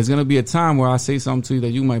 there's going to be a time where I say something to you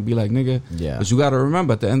that you might be like, nigga, but you got to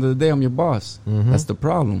remember, at the end of the day, I'm your boss. That's the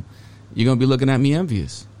problem. You're going to be looking at me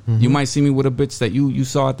envious. You might see me with a bitch that you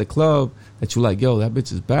saw at the club that you like, yo, that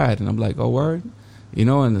bitch is bad. And I'm like, oh, word?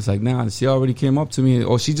 And it's like, nah, she already came up to me.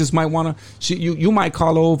 Or she just might want to, you might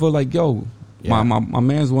call her over like, yo, my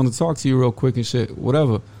mans want to talk to you real quick and shit,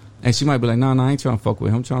 whatever. And she might be like, nah, I ain't trying to fuck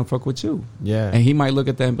with him. I'm trying to fuck with you. Yeah. And he might look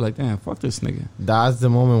at that and be like, damn, fuck this nigga. That's the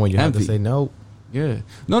moment when you have to say no. Yeah.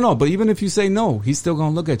 No, but even if you say no, he's still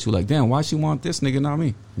going to look at you like, damn, why she want this nigga, not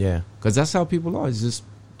me? Yeah. Because that's how people are. It's just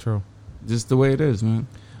true. Just the way it is, man.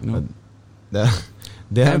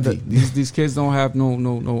 These kids don't have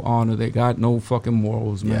no honor. They got no fucking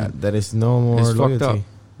morals, man. Yeah, there is no more loyalty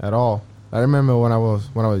at all. I remember when I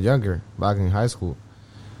was younger, back in high school,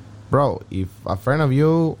 bro. If a friend of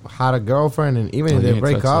you had a girlfriend, and even if they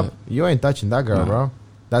break up, you ain't touching that girl, bro.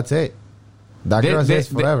 That's it. That girl is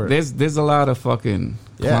forever. There's a lot of fucking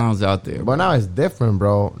clowns out there, but now it's different,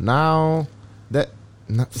 bro. Now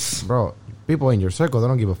bro, people in your circle, they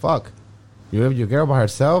don't give a fuck. You leave your girl by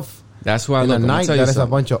herself. That's why. In the night, that is a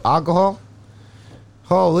bunch of alcohol.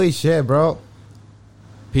 Holy shit, bro.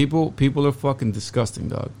 People are fucking disgusting,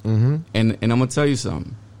 dog. And I'm gonna tell you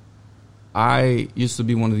something. I used to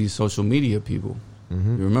be one of these social media people.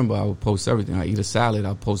 You remember, I would post everything. I eat a salad,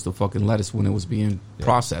 I'd post the fucking lettuce when it was being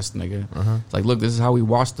processed, nigga. It's like, look, this is how we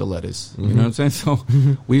wash the lettuce. You know what I'm saying? So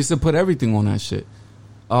we used to put everything on that shit.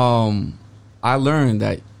 I learned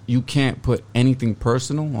that you can't put anything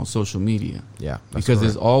personal on social media. Yeah. Because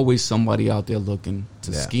there's always somebody out there looking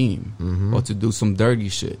to scheme or to do some dirty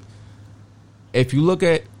shit. If you look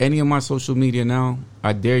at any of my social media now,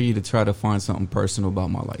 I dare you to try to find something personal about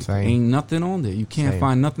my life. Ain't nothing on there. You can't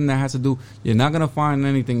find nothing that has to do. You're not gonna find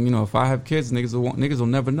anything. If I have kids, niggas will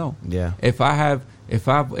never know. Yeah. If I'm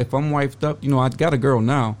wifed up, I got a girl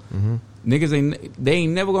now. they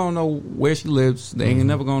ain't never gonna know where she lives. They ain't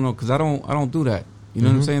never gonna know because I don't do that. You know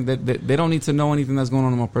what I'm saying? They don't need to know anything that's going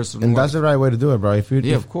on in my personal And life. that's the right way to do it, bro.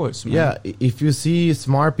 Of course, man. Yeah, if you see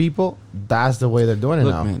smart people, that's the way they're doing it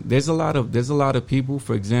now. Man, there's a lot of people,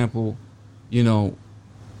 for example, you know,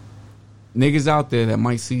 niggas out there that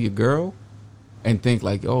might see a girl and think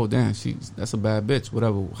like, oh damn, that's a bad bitch,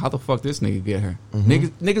 whatever. How the fuck this nigga get her?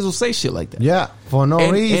 Niggas will say shit like that. Yeah, for no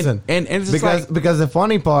reason. And it's because the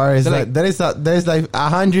funny part is that there's like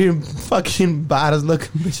 100 fucking badass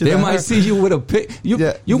looking bitches. They might see you with a pic.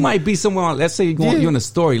 You might be somewhere on. Let's say you're in a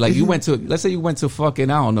story. Like you went to. Let's say you went to fucking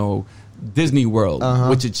I don't know Disney World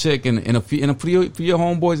with your chick and for your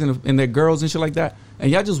homeboys and their girls and shit like that. And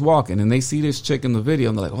y'all just walking and they see this chick in the video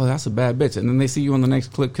and they're like, oh, that's a bad bitch. And then they see you on the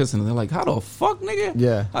next clip kissing and they're like, how the fuck, nigga?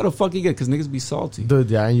 Yeah. How the fuck you get? Because niggas be salty. Dude,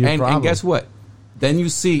 yeah, and guess what? Then you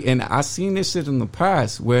see, and I seen this shit in the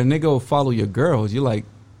past where a nigga will follow your girls. You're like,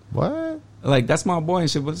 what? Like, that's my boy and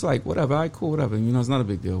shit. But it's like, whatever. All right, cool, whatever. You know, it's not a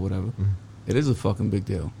big deal, whatever. It is a fucking big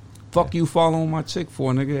deal. Fuck you following my chick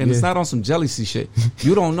for, nigga. And it's not on some jealousy shit.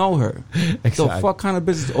 You don't know her. Exactly. So fuck kind of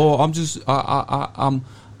business. Or I'm just, I'm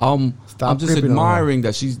just admiring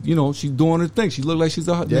that she's, you know, she's doing her thing. She look like she's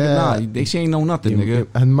a nigga. Nah, she ain't know nothing, nigga.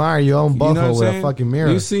 Admire your own buffalo, you know with a fucking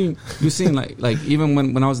mirror. You seen like even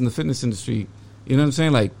when I was in the fitness industry, you know what I'm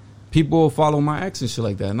saying? Like people will follow my ex and shit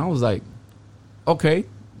like that, and I was like, okay,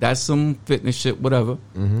 that's some fitness shit, whatever.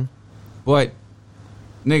 But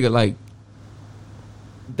nigga, like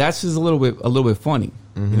that's just a little bit funny.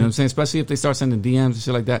 You know what I'm saying? Especially if they start sending DMs and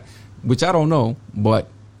shit like that, which I don't know, but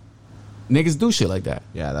niggas do shit like that.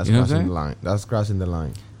 Yeah, that's you know crossing the line. That's crossing the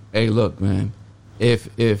line. Hey, look, man.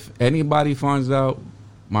 If anybody finds out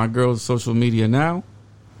my girl's social media now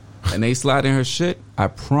and they slide in her shit, I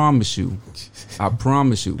promise you,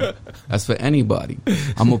 that's for anybody.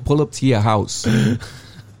 I'm gonna pull up to your house.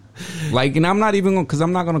 Like, and I'm not even gonna, because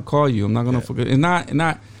I'm not gonna call you. I'm not gonna forget. And not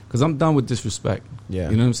because I'm done with disrespect. Yeah,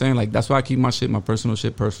 you know what I'm saying. Like that's why I keep my personal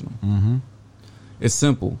shit personal. It's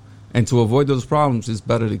simple. And to avoid those problems, it's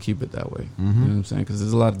better to keep it that way. You know what I'm saying? Because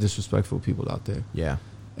there's a lot of disrespectful people out there. Yeah.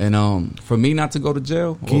 And for me not to go to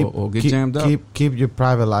jail or get jammed up, keep your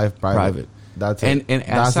private life private. That's it. And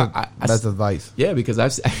that's advice. Yeah, because I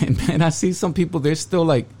see some people. They're still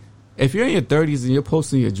like, if you're in your 30s and you're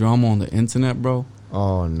posting your drama on the internet, bro.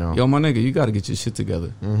 Oh no. Yo, my nigga, you got to get your shit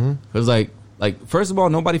together. Because like first of all,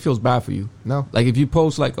 nobody feels bad for you. No. Like if you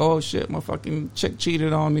post like, oh shit, my fucking chick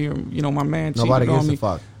cheated on me, or you know my man cheated on me. Nobody gives a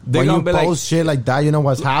fuck. They when gonna you be post like, shit like that, you know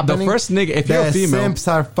what's happening. The first nigga, if you're a female, simps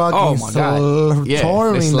are fucking oh my God.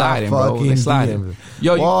 Yeah, they sliding, bro. They sliding.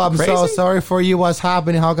 Yo, well, I'm crazy? so sorry for you. What's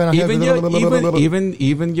happening? How can I help you?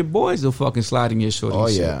 Even your boys will fucking slide in your shorty. Oh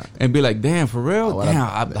yeah, and be like, damn, for real?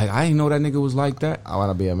 I didn't know that nigga was like that. I want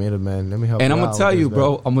to be a middleman. Let me help. And I'm gonna tell you,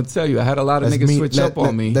 bro. I'm gonna tell you. I had a lot of niggas switch up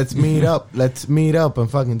on me. Let's meet up. Let's meet up and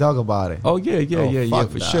fucking talk about it. Oh yeah,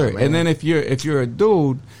 for sure. Man. And then if you're a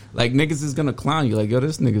dude. Like, niggas is gonna clown you. Like, yo,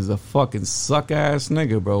 this nigga's a fucking suck-ass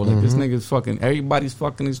nigga, bro. Like, this nigga's fucking... Everybody's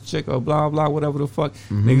fucking his chick or blah, blah, whatever the fuck.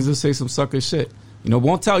 Niggas will say some sucker shit. You know,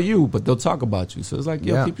 won't tell you, but they'll talk about you. So it's like,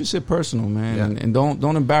 yo, keep your shit personal, man. And don't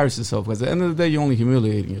embarrass yourself. Because at the end of the day, you're only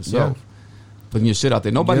humiliating yourself. Putting your shit out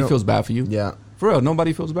there. Nobody feels bad for you. Yeah. For real,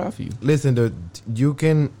 nobody feels bad for you. Listen, dude, you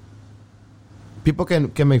can... People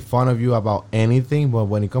can make fun of you about anything, but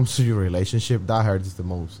when it comes to your relationship, that hurts the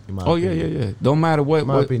most. In my opinion. Yeah. Don't matter what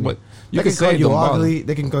you can call you ugly,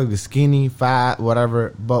 they can call you skinny, fat,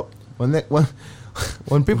 whatever. But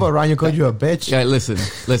when people around you call you a bitch, yeah,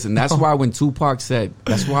 listen. That's why when Tupac said,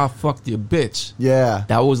 "That's why I fucked your bitch," yeah,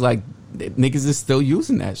 that was like niggas is still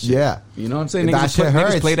using that shit. Yeah, you know what I'm saying? That shit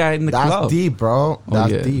hurts. Niggas play that in the club. That's deep, bro.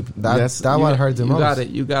 That's deep. That's what hurts the most.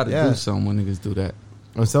 You got to do something when niggas do that.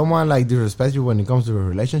 When someone like disrespects you when it comes to a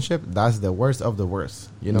relationship, that's the worst of the worst.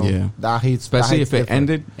 You know, that hates. Especially if it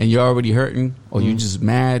ended and you're already hurting, or you just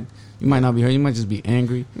mad. You might not be hurt. You might just be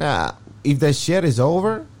angry. Nah, if that shit is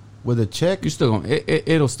over with a chick, you still gonna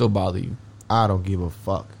it'll still bother you. I don't give a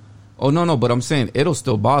fuck. Oh no, but I'm saying it'll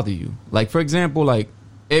still bother you. Like for example, like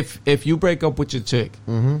if you break up with your chick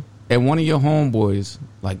and one of your homeboys,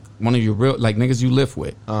 like one of your real like niggas you live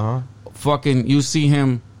with, fucking you see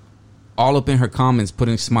him all up in her comments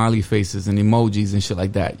putting smiley faces and emojis and shit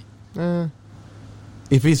like that.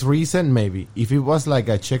 If it's recent, maybe. If it was like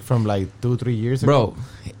a chick from like 2-3 years bro, ago.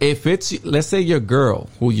 if it's, let's say your girl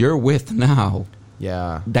who you're with now,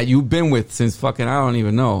 that you've been with since fucking, I don't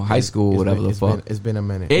even know, high school, whatever the fuck. It's been a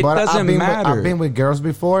minute. It doesn't matter. I've been with girls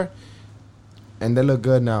before, and they look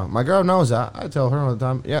good now. My girl knows that. I tell her all the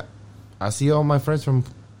time, I see all my friends from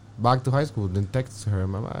back to high school, then text her.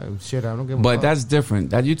 Shit, I don't give a But fuck. that's different.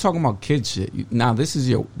 That you're talking about kid shit. Now this is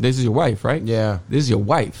your wife, right? Yeah. This is your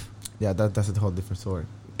wife. Yeah, that's a whole different story.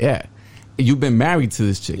 Yeah. You've been married to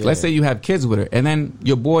this chick. Yeah. Let's say you have kids with her, and then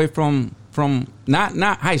your boy from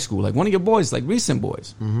not high school, like one of your boys, like recent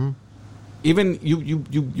boys. Mm-hmm. Even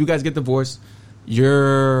you guys get divorced.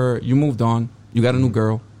 You moved on. You got a new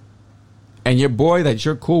girl, and your boy that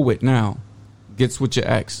you're cool with now gets with your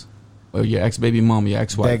ex, or your ex baby mom, your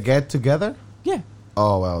ex They wife. get together? Yeah.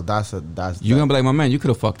 Oh, well, that's You're gonna be like, my man, you could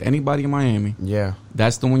have fucked anybody in Miami. Yeah.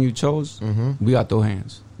 That's the one you chose. Mm-hmm. We got those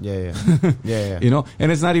hands. Yeah. Yeah. You know,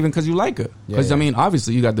 and it's not even because you like her. Because Yeah. I mean,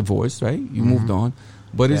 obviously you got divorced, right? You moved on,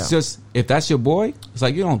 but it's Yeah. just if that's your boy, it's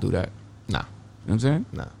like you don't do that. Nah. You know what I'm saying?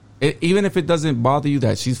 Nah. Even if it doesn't bother you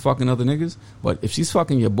that she's fucking other niggas, but if she's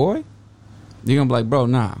fucking your boy, you're gonna be like, bro,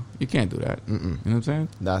 nah, you can't do that. Mm-mm. You know what I'm saying?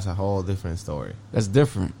 That's a whole different story. That's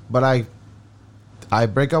different. But I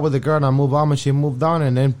break up with the girl and I move on, and she moved on,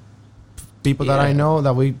 and then people that I Yeah. know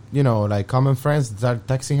that we, like common friends, start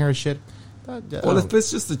texting her shit. Well, if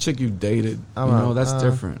it's just the chick you dated, that's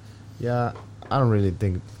different. Yeah, I don't really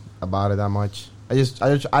think about it that much.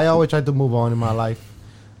 I always try to move on in my life.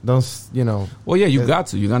 Don't Well, yeah, you It- got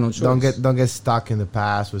to. You got no choice. don't get stuck in the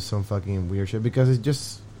past with some fucking weird shit, because it's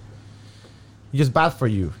just bad for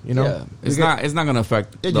you. Yeah. It's not gonna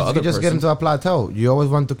affect the other you just person. get into a plateau. You always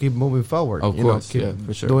want to keep moving forward. Of course, keep yeah,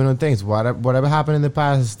 for sure. doing other things. Whatever happened in the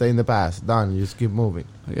past, stay in the past. Done. You just keep moving.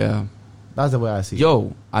 Yeah. That's the way I see it.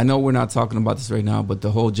 Yo, I know we're not talking about this right now, but the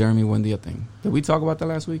whole Jeremy Buendia thing. Did we talk about that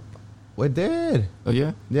last week? We did. Oh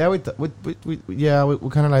yeah. Yeah, we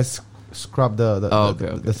kind of like scrubbed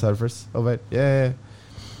okay. the surface of it. Yeah.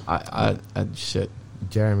 I shit.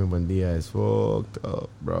 Jeremy Buendia is fucked up,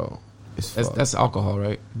 bro. That's alcohol,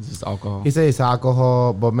 right? It's just alcohol. He says it's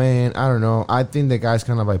alcohol, but man, I don't know. I think the guy's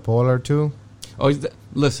kind of bipolar too. Oh,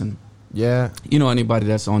 listen. Yeah. You know, anybody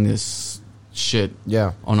that's on this shit,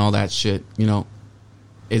 Yeah. on all that shit,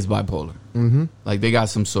 is bipolar. Mm-hmm. Like they got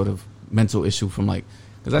some sort of mental issue from because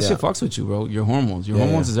that Yeah. shit fucks with you, bro. Your hormones. Your Yeah,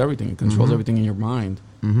 hormones yeah. is everything. It controls Mhm. everything in your mind.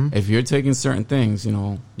 Mm-hmm. If you're taking certain things,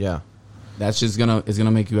 Yeah. that's just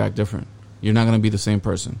gonna make you act different. You're not gonna be the same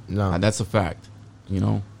person. No. That's a fact.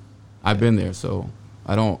 I've been there, so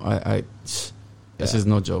I don't. That's Yeah. just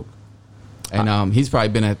no joke. And he's probably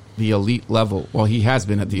been at the elite level. Well, he has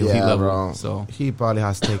been at the elite level. bro. So He probably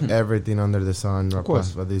has to take everything under the sun, of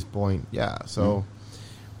course. at this point. Yeah. So,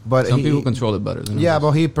 but some he, people control it better than Yeah, others.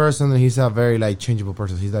 but he personally, he's a very changeable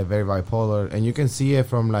person. He's very bipolar, and you can see it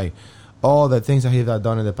from all the things that he's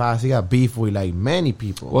done in the past. He got beef with many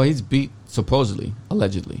people. Well, he's beat supposedly,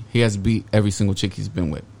 allegedly. He has beat every single chick he's been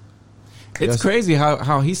with. It's Yes. crazy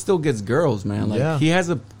how he still gets girls, man. Yeah. He has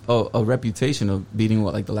a reputation of beating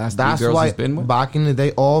the last That's three girls why he's been with. back in the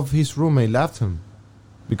day, all of his roommate left him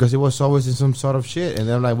because he was always in some sort of shit, and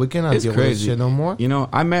they're like, we cannot It's deal with this crazy. shit no more.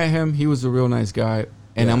 I met him. He was a real nice guy,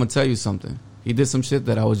 and Yeah. I'm gonna tell you something. He did some shit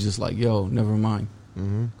that I was just like, yo, never mind.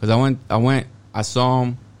 Mm-hmm. Because I saw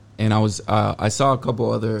him, and I saw a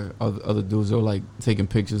couple other dudes that were taking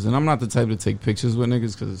pictures, and I'm not the type to take pictures with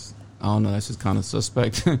niggas because I don't know, that's just kind of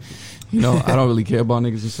suspect. I don't really care about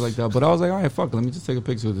niggas and shit like that. But I was like, all right, fuck it, let me just take a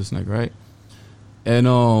picture with this nigga, right? And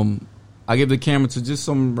I give the camera to just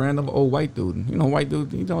some random old white dude. White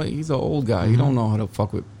dude, he's an old guy. He don't know how to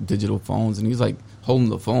fuck with digital phones, and he's holding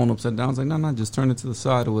the phone upside down. I was like, no, just turn it to the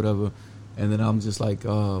side or whatever. And then I'm just like,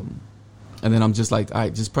 all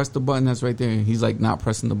right, just press the button that's right there. And he's not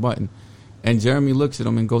pressing the button. And Jeremy looks at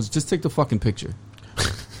him and goes, just take the fucking picture.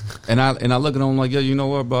 and I look at him like, yo, you know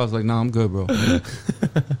what, bro? I was like, nah, I'm good, bro.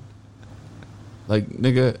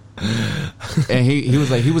 Nigga. And he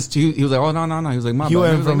was like, oh, no. He was like, my He bad.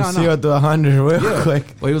 went was from like, no. 0 to 100 real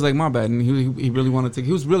quick. Well, he was like, my bad. And he really wanted to.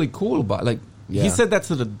 He was really cool about it. Yeah. He said that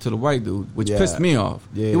to the white dude, which Yeah. pissed me off.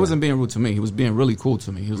 Yeah. He wasn't being rude to me. He was being really cool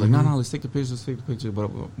to me. He was like, no, let's take the picture, but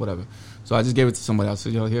whatever. So I just gave it to somebody else. I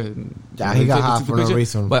said, yo, here. Yeah, he got took hot the for no picture.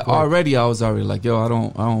 reason. But Quick. already I was like, yo, I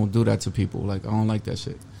don't do that to people. I don't like that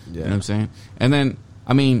shit. Yeah. You know what I'm saying? And then,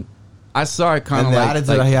 I saw it kind And of the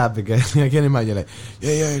attitude that he had, because I can imagine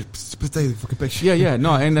yeah, take the fucking picture. yeah.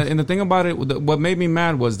 No, and the thing about it, what made me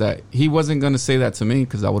mad was that he wasn't gonna say that to me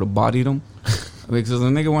because I would have bodied him. Because the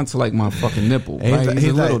nigga went to my fucking nipple. Right? He's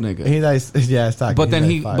a little nigga. It's But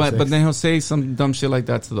then but then he'll say some dumb shit like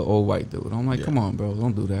that to the old white dude. I'm like, Yeah. come on, bro,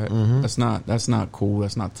 don't do that. Mhm. That's not cool.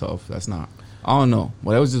 That's not tough. That's not. I don't know.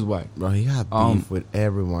 Well, that was just white. Bro, he had beef with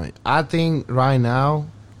everyone. I think right now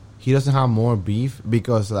he doesn't have more beef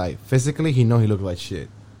because physically he look like shit.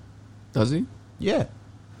 Does he? Yeah.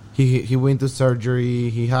 He went to surgery.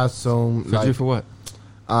 He has some Surgery for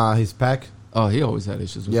what? his pec. Oh, he always had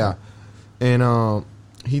issues with Yeah. that. And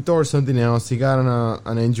he tore something else. He got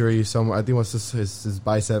an injury somewhere. I think it was his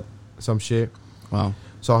bicep, some shit. Wow.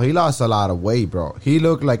 So he lost a lot of weight, bro. He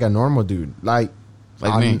looked like a normal dude, like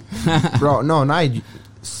me, bro. No, not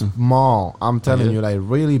small. I'm telling you, like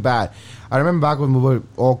really bad. I remember back when we were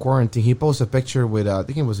all quarantined, he posted a picture with I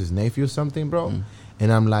think it was his nephew or something, bro.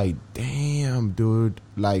 And I'm like, damn, dude,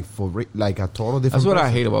 like like a total different. That's what person.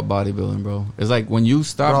 I hate about bodybuilding, bro. It's like when you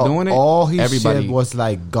stop doing it, all his everybody shit was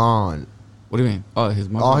like gone. What do you mean? Oh, his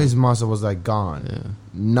muscle. All his muscle was like gone. Yeah.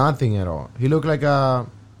 Nothing at all. He looked like a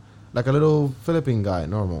little Philippine guy,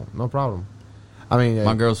 normal, no problem. I mean,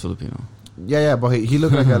 my girl's Filipino. Yeah, but he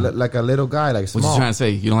looked like a little guy, like small. What you trying to say?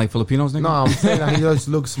 You don't like Filipinos, nigga? No, I'm saying that he just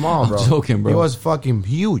looked small, bro. I'm joking, bro. He was fucking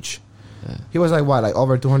huge. Yeah. He was like what, like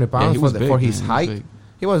over 200 pounds for his height.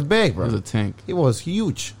 He was big, bro. He was a tank. He was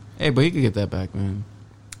huge. Hey, but he could get that back, man.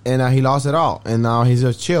 And he lost it all, and now he's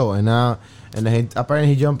just chill. And then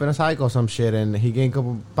apparently he jumped in a cycle or some shit, and he gained a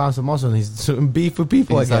couple pounds of muscle, and he's doing beef with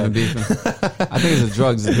people again. Beefing. I think it's the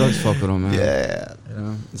drugs. The drugs fuck with him, man. Yeah, you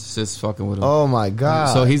know, it's just fucking with him. Oh my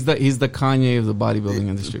god! So he's the Kanye of the bodybuilding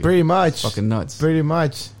industry. Pretty much. Fucking nuts. Pretty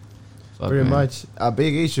much. Fuck, pretty man. much a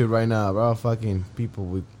big issue right now, bro. Fucking people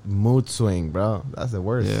with mood swing, bro. That's the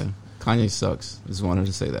worst. Yeah, Kanye sucks. Just wanted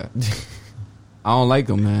to say that. I don't like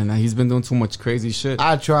him, man. He's been doing too much crazy shit.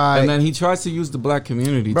 I try, and then he tries to use the black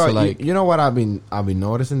community bro, to like. You know what I've been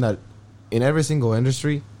noticing that in every single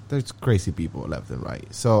industry there's crazy people left and right.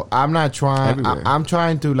 So I'm not trying. I'm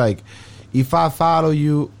trying to like, if I follow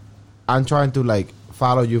you, I'm trying to like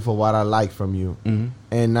follow you for what I like from you,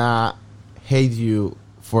 and not hate you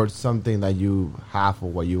for something that you have or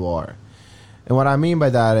what you are. And what I mean by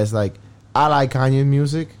that is like I like Kanye's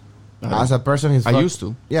music. As a person, I used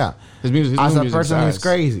to. Yeah. His music. As a person, he's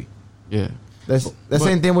crazy. Yeah. The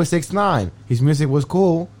same thing with 6ix9ine. His music was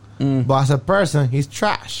cool, but as a person, he's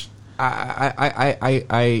trash.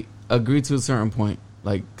 I agree to a certain point,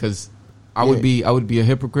 like because I would be a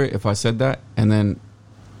hypocrite if I said that, and then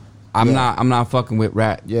I'm not fucking with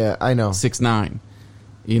Rat. Yeah, I know. 6ix9ine,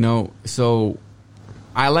 you know. So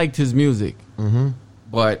I liked his music,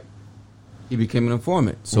 but he became an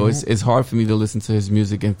informant. So it's hard for me to listen to his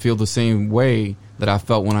music and feel the same way that I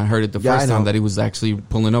felt when I heard it the first time, that he was actually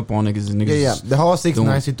pulling up on niggas and niggas. Yeah. The whole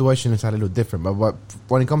 6ix9ine situation is a little different. But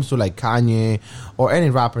when it comes to like Kanye or any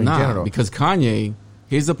rapper in general. Because Kanye,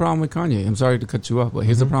 here's the problem with Kanye. I'm sorry to cut you off, but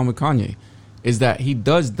here's the problem with Kanye. Is that he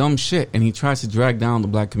does dumb shit and he tries to drag down the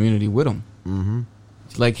black community with him.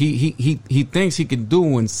 Like he thinks he can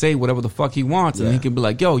do and say whatever the fuck he wants, and he can be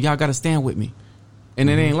like, yo, y'all gotta stand with me. And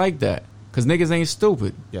it ain't like that. Because niggas ain't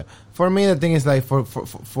stupid. Yeah. For me, the thing is like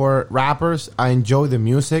for rappers, I enjoy the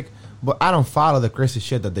music, but I don't follow the crazy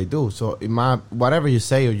shit that they do. So whatever you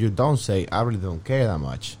say or you don't say, I really don't care that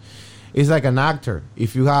much. It's like an actor.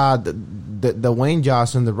 If you had the Wayne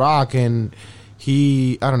Johnson, The Rock, and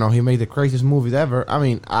he made the craziest movies ever. I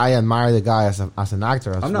mean, I admire the guy as an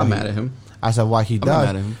actor. I'm not mad at him. As of what he does. Not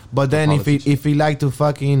mad at him. But then if he like to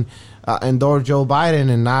fucking endorse Joe Biden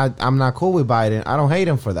and I'm not cool with Biden, I don't hate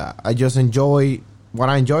him for that. I just enjoy what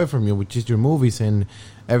I enjoy from you, which is your movies and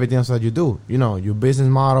everything else that you do. You know, your business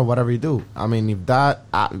model, whatever you do. I mean, if that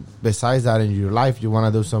besides that in your life you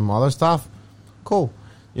want to do some other stuff, cool.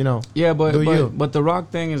 You know. Yeah, but the Rock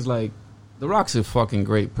thing is like, The Rock's a fucking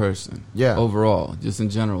great person. Yeah. Overall, just in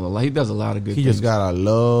general, he does a lot of good things. He just got a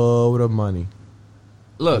load of money.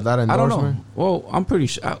 Look, I don't know. Well, I'm pretty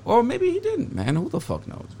sure. Or maybe he didn't, man. Who the fuck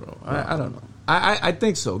knows, bro? I don't know. I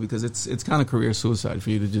think so, because it's kind of career suicide for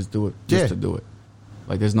you to just do it, to do it.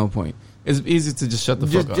 Like, there's no point. It's easy to just shut the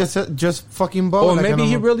fuck up. Just fucking bowl. Or maybe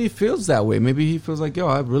he really feels that way. Maybe he feels like, yo,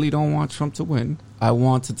 I really don't want Trump to win. I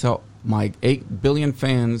want to tell my 8 billion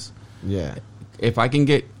fans, if I can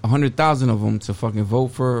get 100,000 of them to fucking vote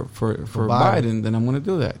for Biden, then I'm going to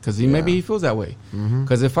do that. Because maybe he feels that way.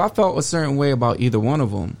 Because if I felt a certain way about either one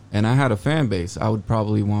of them, and I had a fan base, I would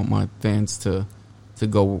probably want my fans to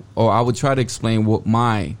go, or I would try to explain what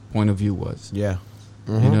my point of view was. Yeah.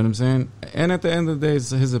 You know what I'm saying? And at the end of the day, it's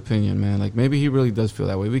his opinion, man. Like, maybe he really does feel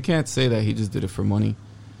that way. We can't say that he just did it for money.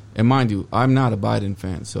 And mind you, I'm not a Biden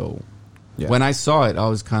fan, so when I saw it, I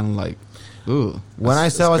was kind of like, ooh. When I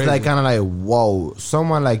saw it, was like kind of like, whoa,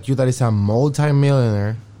 someone like you that is a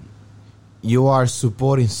multi-millionaire, you are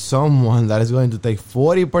supporting someone that is going to take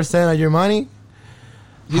 40% of your money?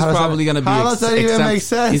 He's probably going to be how does that even make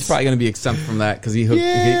sense? He's probably going to be exempt from that because he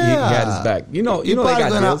had his back. You know, they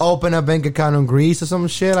got to open a bank account in Greece or some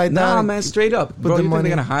shit like that. Nah, man, straight up. Bro, you think they're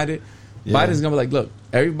going to hide it? Biden's going to be like, look,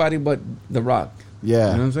 everybody but The Rock. Yeah. You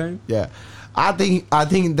know what I'm saying? Yeah. I think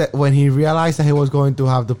that when he realized that he was going to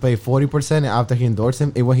have to pay 40% after he endorsed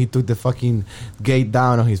him, it when he took the fucking gate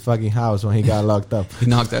down on his fucking house when he got locked up. He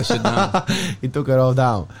knocked that shit down. He took it all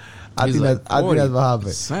down. I think that's what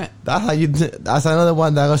happened. That's how you. That's another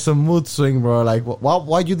one that got some mood swing, bro. Like,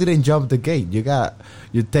 why you didn't jump the gate?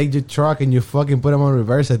 You take your truck and you fucking put him on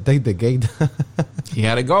reverse and take the gate. He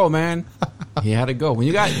had to go, man. He had to go. When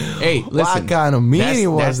you got, hey, listen. What kind of meeting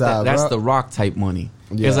was that, That's bro? the Rock type money.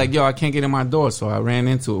 Yeah. It's like, yo, I can't get in my door, so I ran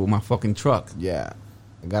into it with my fucking truck. Yeah.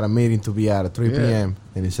 I got a meeting to be at 3 p.m.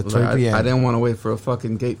 and it's at 3 p.m. I didn't want to wait for a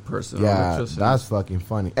fucking gate person. Yeah, that's fucking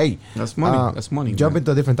funny. Hey, that's money. That's money. Jump man.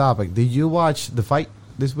 into a different topic. Did you watch the fight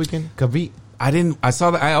this weekend? Khabib? I didn't. I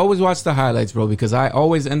saw that. I always watch the highlights, bro, because I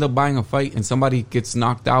always end up buying a fight and somebody gets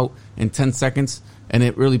knocked out in 10 seconds, and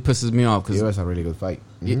it really pisses me off. It was a really good fight.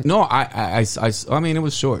 Mm-hmm. No, I mean, it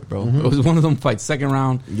was short, bro. Mm-hmm. It was one of them fights, second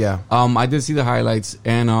round. Yeah. I did see the highlights,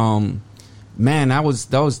 and man, that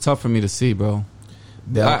was tough for me to see, bro.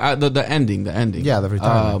 The ending. Yeah, the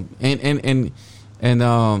retirement. And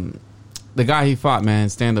the guy he fought, man,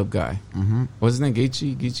 stand-up guy. Mm-hmm. What's his name?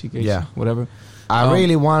 Gaethje? Yeah. Whatever. I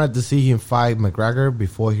really wanted to see him fight McGregor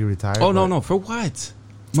before he retired. Oh, no. For what?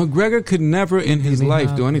 McGregor could never in his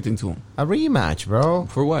life do anything to him. A rematch, bro.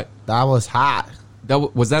 For what? That was hot.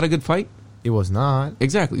 Was that a good fight? It was not.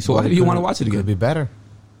 Exactly. So why do you want to watch it again? Could be better.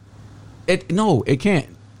 It can't.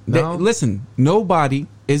 No? Listen, nobody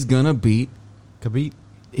is going to beat Khabib.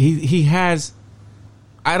 He has,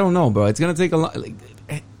 I don't know, bro. It's gonna take a lot.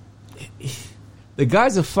 The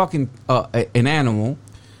guy's a fucking an animal.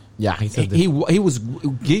 Yeah, he was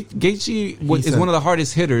Gaethje is one of the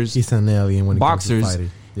hardest hitters. He's an alien when boxers. It comes to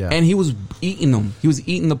fighting. Yeah. And he was eating them. He was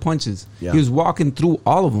eating the punches. Yeah. He was walking through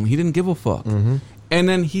all of them. He didn't give a fuck. Mm-hmm. And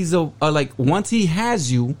then he's like once he has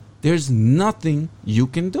you, there's nothing you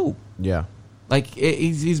can do. Yeah. Like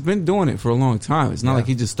he's been doing it for a long time. It's not like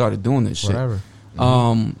he just started doing this shit. Whatever.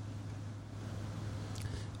 Mm-hmm.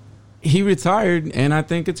 He retired, and I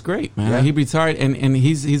think it's great, man. Yeah. He retired, and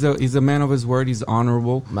he's a man of his word. He's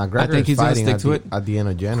honorable. McGregor I think he's going to stick to it at the end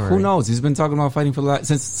of January. Who knows? He's been talking about fighting for the last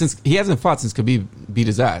since he hasn't fought since Khabib beat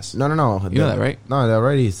his ass. No. You know that, right? No, they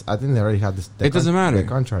already. I think they already have this. It doesn't matter. The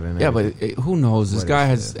contract. And yeah, but who knows? This guy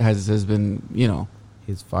has been.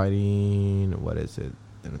 He's fighting. What is it?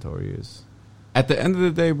 The Notorious. At the end of the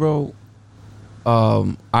day, bro.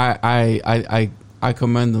 I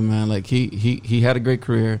commend him, man. Like he had a great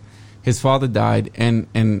career. His father died,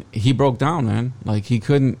 and he broke down, man. Like he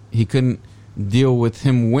couldn't deal with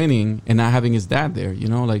him winning and not having his dad there.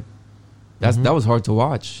 Like that was hard to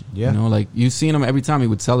watch. Yeah. Like you seen him every time he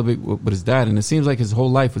would celebrate with his dad, and it seems like his whole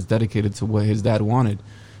life was dedicated to what his dad wanted,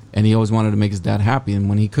 and he always wanted to make his dad happy. And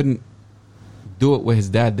when he couldn't do it with his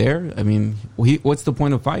dad there, I mean, what's the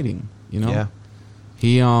point of fighting? Yeah.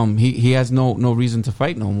 He has no reason to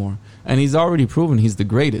fight no more, and he's already proven he's the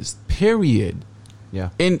greatest. Period.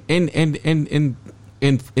 Yeah. In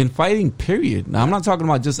fighting, period. Now I'm not talking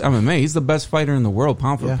about just MMA. He's the best fighter in the world,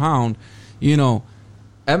 pound for pound.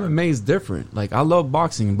 MMA is different. Like I love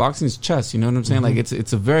boxing. Boxing's chess. You know what I'm saying? Mm-hmm. Like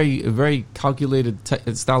it's a very calculated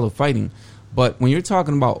style of fighting. But when you're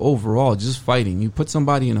talking about overall, just fighting, you put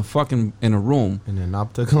somebody in a room in an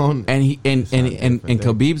octagon, and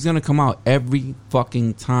Khabib's gonna come out every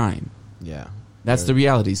fucking time. Yeah, that's the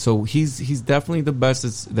reality. So he's definitely the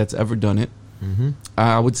best that's ever done it. Mm-hmm.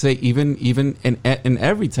 I would say even in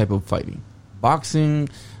every type of fighting, boxing,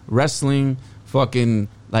 wrestling, fucking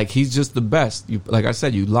like he's just the best. Like I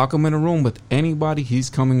said, you lock him in a room with anybody,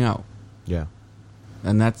 he's coming out. Yeah.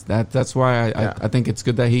 And that's why I think it's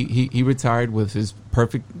good that he retired with his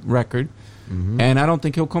perfect record, and I don't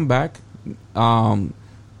think he'll come back.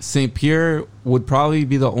 St. Pierre would probably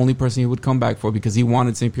be the only person he would come back for because he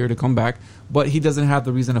wanted St. Pierre to come back, but he doesn't have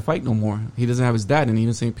the reason to fight no more. He doesn't have his dad, and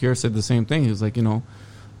even St. Pierre said the same thing. He was like,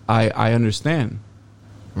 I understand.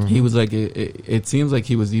 Mm-hmm. He was like, it seems like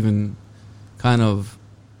he was even kind of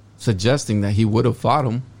suggesting that he would have fought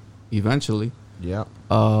him eventually. Yeah.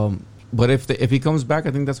 But if he comes back,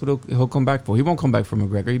 I think that's what he'll come back for. He won't come back for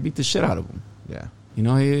McGregor. He beat the shit out of him. Yeah.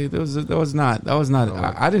 That was not.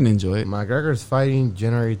 I didn't enjoy it. McGregor's fighting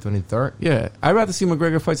January 23rd. Yeah, I'd rather see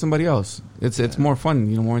McGregor fight somebody else. It's more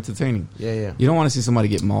fun, more entertaining. Yeah. You don't want to see somebody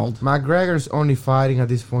get mauled. McGregor's only fighting at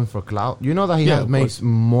this point for clout. You know that he makes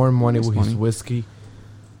more money with his whiskey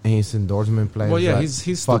and his endorsement plans. Well, yeah,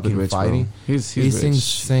 he's fucking rich, fighting. Bro. He's rich.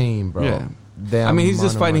 Insane, bro. Yeah. He's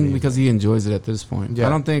just fighting because he enjoys it at this point. Yeah. I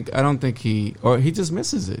don't think he just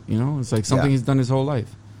misses it. It's like something he's done his whole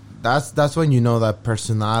life. That's when you know that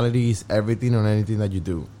personality is everything on anything that you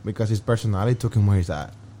do, because his personality took him where he's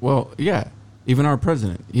at. Well, yeah, Even our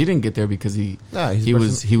president, he didn't get there because he his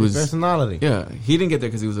was personality. Yeah, he didn't get there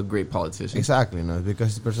because he was a great politician. Exactly, no, because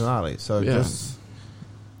his personality. So Yeah. just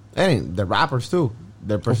and the rappers too,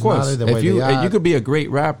 their Of course, personality, the way if you they act. you could be a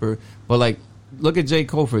great rapper, but like look at J.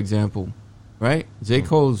 Cole for example, right? J.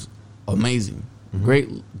 Cole's amazing, great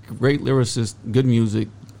lyricist, good music,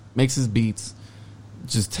 makes his beats,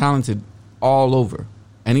 just talented all over,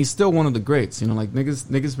 and he's still one of the greats. You know, like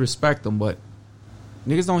niggas respect him, but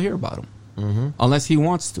niggas don't hear about him unless he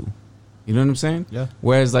wants to. You know what I'm saying? Yeah.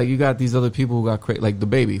 Whereas like you got these other people who got like the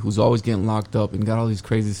baby who's always getting locked up and got all these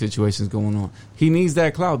crazy situations going on. He needs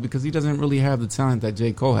that clout because he doesn't really have the talent that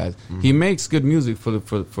J. Cole has. He makes good music for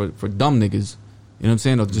dumb niggas. You know what I'm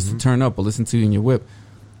saying? Or just to turn up or listen to you in your whip.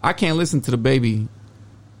 I can't listen to the baby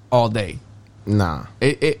all day. Nah.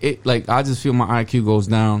 It like I just feel my IQ goes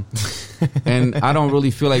down, and I don't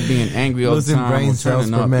really feel like being angry all the Losing time. brain or cells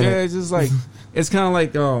turning per up. minute. Yeah, it's just like it's kind of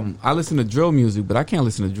like I listen to drill music, but I can't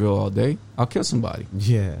listen to drill all day. I'll kill somebody.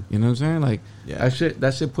 Yeah. You know what I'm saying? Like Yeah.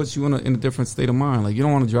 that shit puts you in a different state of mind. Like you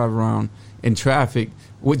don't want to drive around in traffic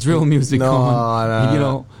with drill music on. No. You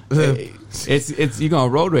know, it's you're gonna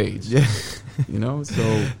road rage. Yeah. You know,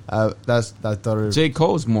 so That's totally. J.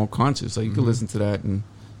 Cole's more conscious. Like you can listen to that and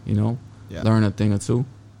Yeah. learn a thing or two.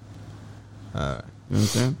 All right. You know what I'm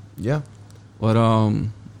saying? Yeah. But All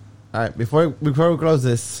right. Before we close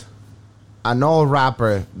this, an old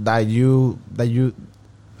rapper that you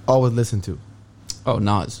always listen to. oh,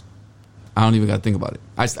 Nas. I don't even got to think about it.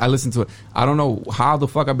 I listen to it. I don't know how the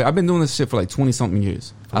fuck I've been doing this shit for like 20 something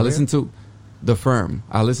years. I real? listen to The Firm.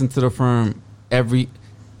 I listen to The Firm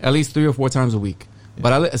at least 3 or 4 times a week. Yeah.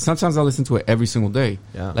 But sometimes I listen to it every single day.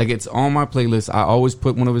 Yeah. Like it's on my playlist. I always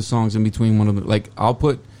put one of his songs in between one of them. Like I'll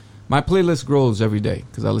put my playlist grows every day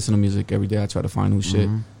because I listen to music every day. I try to find new shit,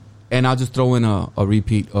 and I'll just throw in a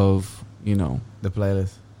repeat of The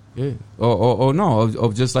playlist. yeah, or no,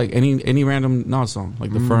 of just like any random Nas song,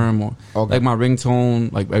 like The Firm or Okay. like my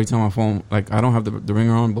ringtone. Like every time my phone, like I don't have the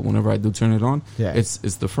ringer on, but whenever I do turn it on, Yeah. it's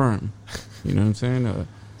The Firm. You know what I'm saying?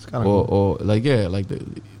 It's kind of Or like like the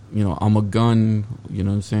I'm a gun. You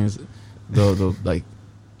know what I'm saying? The like,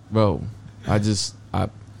 bro,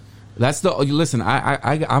 that's the listen.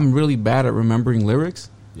 I'm really bad at remembering lyrics.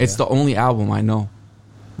 Yeah. It's the only album I know.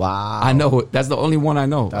 Wow. I know it. That's the only one I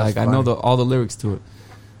know. That's like I know funny. all the lyrics to it.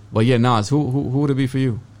 But yeah, Nas. Who would it be for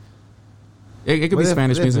you? It could be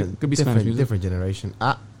Spanish music. It could be Spanish music. Different generation.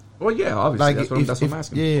 Well, yeah, obviously. That's what I'm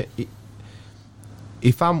asking. Yeah.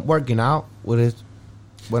 If I'm working out with it,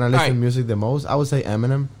 when I listen to Alright. music the most, I would say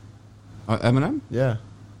Eminem. Eminem, Yeah.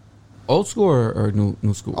 old school or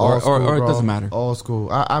new school, Old school, or it bro. doesn't matter. Old school.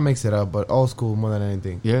 I mix it up, but old school more than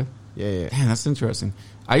anything. Yeah. Yeah. Damn, that's interesting.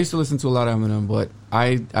 I used to listen to a lot of Eminem, but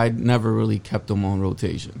I never really kept them on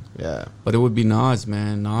rotation. Yeah. But it would be Nas,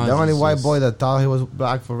 man. Nas. The only is white just- boy that thought he was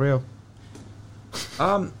black for real.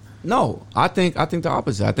 No, I think the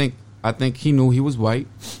opposite. I think he knew he was white,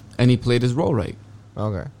 and he played his role right.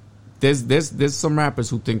 Okay. There's some rappers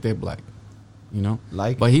who think they're black,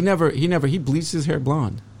 Like? but he bleached his hair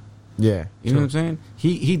blonde. Yeah. You know what I'm saying?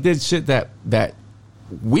 He did shit that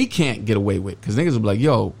we can't get away with because niggas will be like,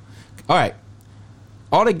 yo, all right,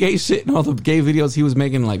 all the gay shit and all the gay videos he was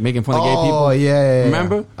making, like making fun of gay people. Oh, yeah.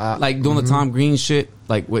 Remember? Like doing the Tom Green shit,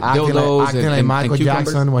 like with dildos acting like and Michael cucumbers.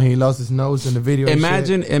 Jackson when he lost his nose in the video. and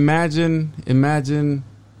shit. Imagine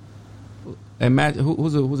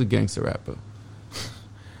who's a gangster rapper.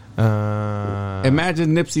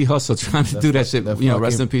 Imagine Nipsey Hussle trying to do that shit.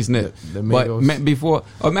 Rest in peace, Nip. the But Migos. before,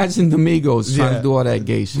 imagine the Migos trying to do all that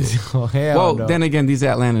gay shit. Oh, hell Well, no. then again, these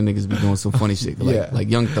Atlanta niggas be doing some funny shit, like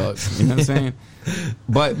Young Thugs. You know what I'm saying?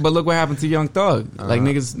 But look what happened to Young Thug. Like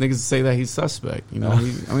niggas say that he's suspect.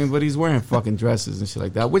 But he's wearing fucking dresses and shit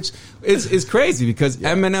like that, which is crazy because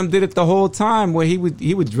Eminem did it the whole time where he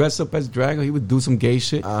would dress up as drag or he would do some gay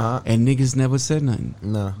shit, and niggas never said nothing.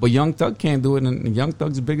 No. But Young Thug can't do it, and Young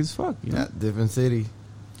Thug's big as fuck. You know? Yeah, different city.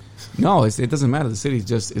 No, it doesn't matter. The city's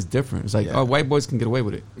just is different. It's like white boys can get away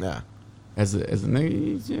with it. Yeah. As a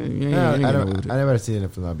nigga, you ain't I getting away with it. never seen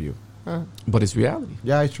it from that view. But it's reality.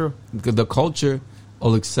 Yeah, it's true. Because the culture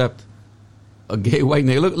will accept a gay white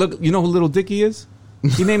nigga. Look, you know who Little Dicky is?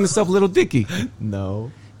 He named himself Little Dicky.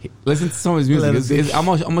 No. Listen to some of his music. Little Dicky. I'm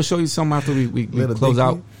gonna show you some after we Little close Dicky?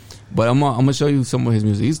 out. But I'm gonna show you some of his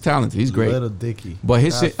music. He's talented. He's great. Little Dicky. But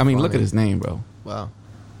his That's shit. I mean, look funny. at his name, bro. Wow.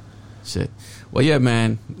 Shit. Well, yeah,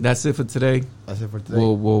 man. That's it for today. That's it for today.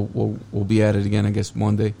 We'll be at it again, I guess,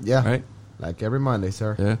 Monday. Yeah. Right. Like every Monday,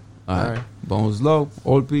 sir. Yeah. All All right. right. Bones low.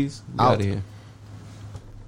 Old piece. Out Out. of here.